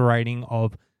gets a rating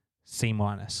of C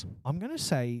minus. I'm going to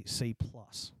say C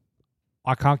plus.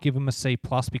 I can't give him a C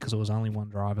plus because it was only one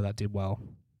driver that did well.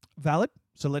 Valid.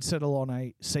 So let's settle on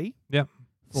a C. Yep.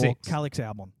 For 6. Calix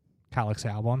Albon. Calix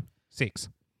Albon. 6.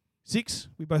 6.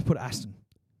 We both put Aston.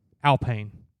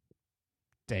 Alpine.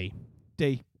 D.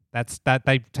 D. That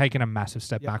they've taken a massive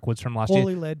step backwards from last year.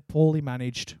 Poorly led, poorly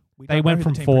managed. We They don't went know who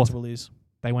from the team 4th. principal is.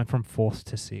 They went from 4th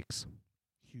to 6th.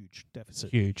 Huge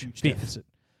deficit. Huge. 5th. Deficit.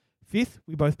 5th,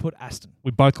 we both put Aston.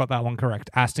 We both got that one correct.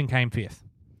 Aston came 5th.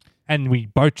 And we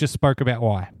both just spoke about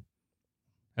why.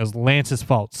 It was Lance's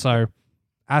fault. So,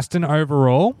 Aston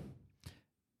overall,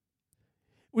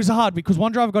 It was hard because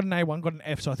one driver got an A, one got an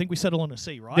F, so I think we settle on a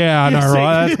C, right? yeah, I know, C.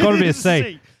 right? It's got to be a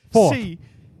C. 4th. C.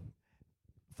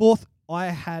 4th, I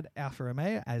had Alfa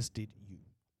Romeo, as did you.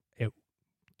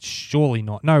 Surely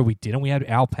not. No, we didn't. We had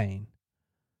Alpine.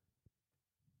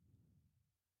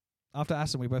 After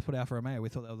Aston, we both put Alfa Romeo. We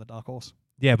thought they were the dark horse.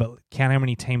 Yeah, but count how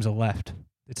many teams are left.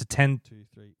 It's a 10. 2,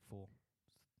 3, 4.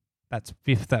 That's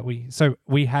 5th that we... So,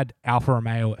 we had Alfa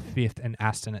Romeo at 5th and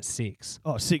Aston at 6th.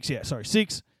 Oh, 6, yeah, sorry.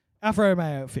 6, Alfa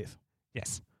Romeo 5th.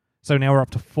 Yes. So, now we're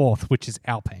up to 4th, which is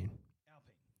Alpine.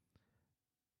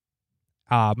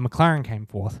 McLaren came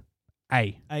 4th.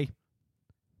 A.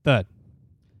 3rd.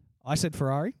 I said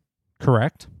Ferrari.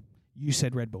 Correct. You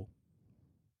said Red Bull.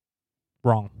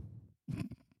 Wrong.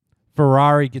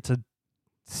 Ferrari gets a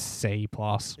C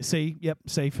plus. C, yep,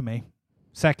 C for me.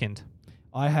 2nd.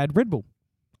 I had Red Bull.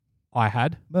 I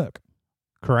had. Merc.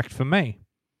 Correct for me.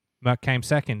 Merc came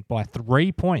 2nd by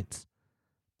 3 points.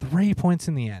 3 points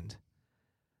in the end.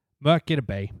 Merc get a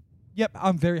B. Yep,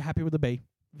 I'm very happy with the B.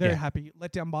 Very Yeah. happy.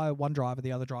 Let down by one driver.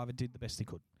 The other driver did the best he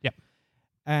could. Yep.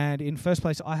 And in first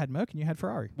place, I had Merc and you had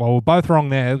Ferrari. Well, we're both wrong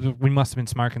there. We must have been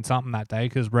smoking something that day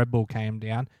because Red Bull came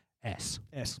down. S.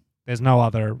 There's no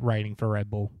other rating for Red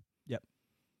Bull.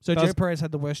 So Does- Joe Perez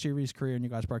had the worst year of his career and you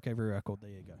guys broke every record.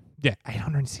 There you go. Yeah,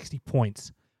 860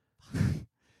 points.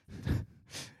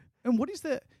 And what is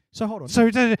the... So hold on.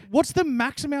 So What's the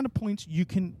max amount of points you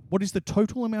can... What is the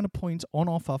total amount of points on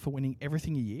offer for winning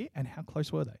everything a year and how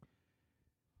close were they?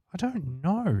 I don't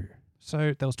know.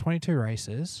 So there was 22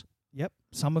 races. Yep.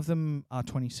 Some of them are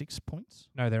 26 points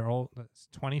No, that's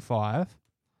 25.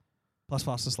 plus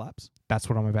fastest laps. That's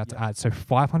what I'm about to Yep. add. So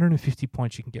 550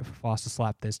 points you can get for fastest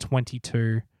lap. There's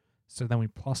 22. So then we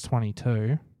plus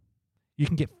 22. You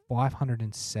can get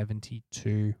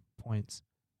 572 points.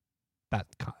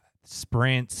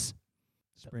 Sprints.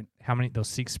 Sprint. How many? There was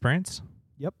 6 sprints.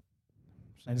 Yep.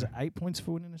 And is it 8 points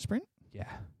for winning a sprint? Yeah.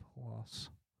 Plus.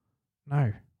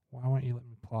 No. Why won't you let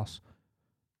me plus?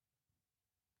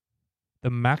 The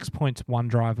max points one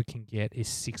driver can get is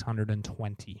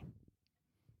 620.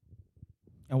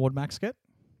 And what Max get?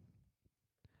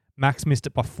 Max missed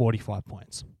it by 45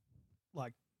 points.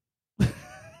 Like...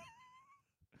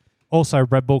 Also,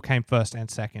 Red Bull came 1st and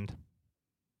 2nd.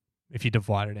 If you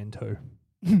divide it in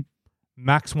 2.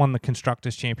 Max won the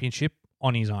Constructors' Championship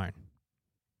on his own.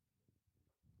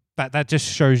 That just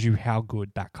shows you how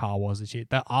good that car was this year.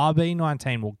 The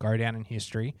RB19 will go down in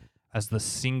history as the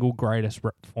single greatest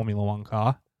Formula 1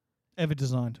 car Ever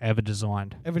designed. ever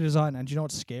designed. And do you know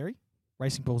what's scary?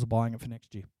 Racing Bulls are buying it for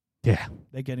next year. Yeah.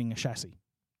 They're getting a chassis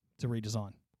to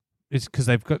redesign. It's because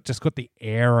they've got the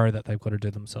aero that they've got to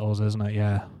do themselves, isn't it?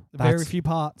 Yeah. Very few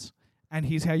parts. And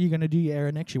here's how you're going to do your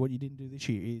aero next year. What you didn't do this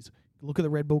year is look at the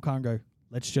Red Bull car and go,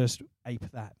 let's just ape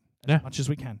that as much as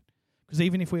we can. Because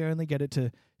even if we only get it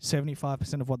to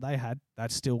 75% of what they had,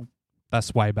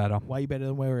 that's way better. Way better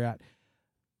than where we're at.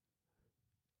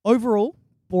 Overall,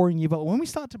 boring year. But when we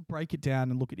start to break it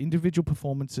down and look at individual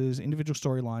performances, individual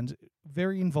storylines,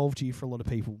 very involved year for a lot of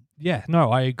people. Yeah,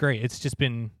 no, I agree. It's just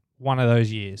been one of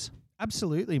those years.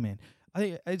 Absolutely, man. I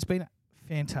think it's been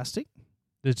fantastic.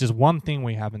 There's just one thing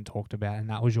we haven't talked about, and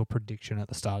that was your prediction at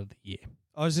the start of the year.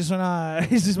 Oh, is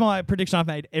this my prediction I've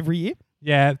made every year?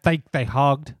 Yeah, they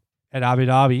hugged at Abu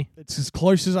Dhabi. It's as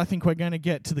close as I think we're going to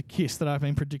get to the kiss that I've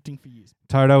been predicting for years.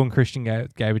 Toto and Christian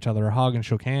gave each other a hug and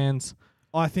shook hands.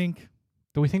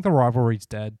 Do we think the rivalry's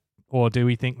dead? Or do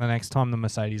we think the next time the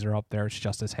Mercedes are up there, it's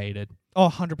just as heated? Oh,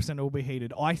 100% it will be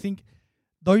heated. I think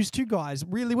those two guys,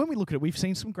 really, when we look at it, we've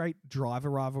seen some great driver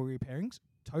rivalry pairings.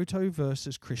 Toto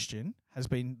versus Christian has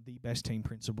been the best team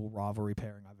principal rivalry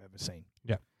pairing I've ever seen.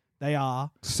 Yeah. They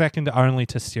are. Second only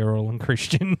to Cyril and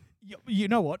Christian. You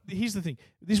know what? Here's the thing.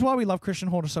 This is why we love Christian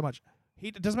Horner so much.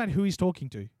 It doesn't matter who he's talking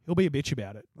to. He'll be a bitch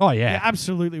about it. Oh, yeah. Yeah,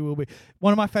 absolutely will be.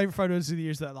 One of my favorite photos of the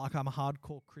year is that I'm a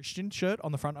hardcore Christian shirt.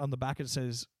 On the front, on the back, it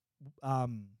says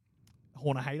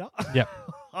Horner hater. Yep.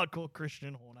 Hardcore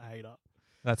Christian Horner hater.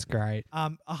 That's great.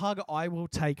 A hug, I will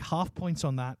take half points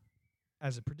on that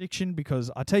as a prediction because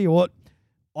I tell you what,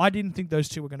 I didn't think those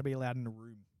two were going to be allowed in a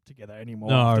room together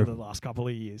anymore after the last couple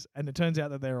of years. And it turns out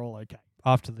that they're all okay.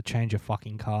 After the change of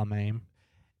fucking car meme.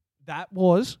 That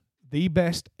was the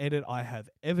best edit I have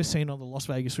ever seen on the Las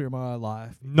Vegas Wheel of my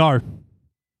life. No.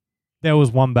 There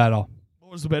was one better.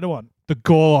 What was the better one? The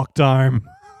Gorlock Dome,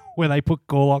 where they put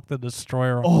Gorlock the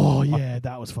Destroyer on. Oh, yeah,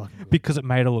 that was fucking good. Because it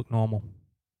made it look normal.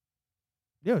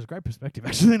 Yeah, it was a great perspective,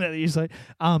 actually, now that you say.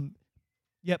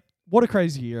 Yep, what a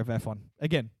crazy year of F1.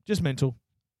 Again, just mental.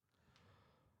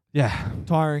 Yeah.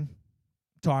 Tiring.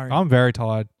 I'm very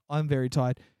tired. I'm very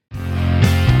tired.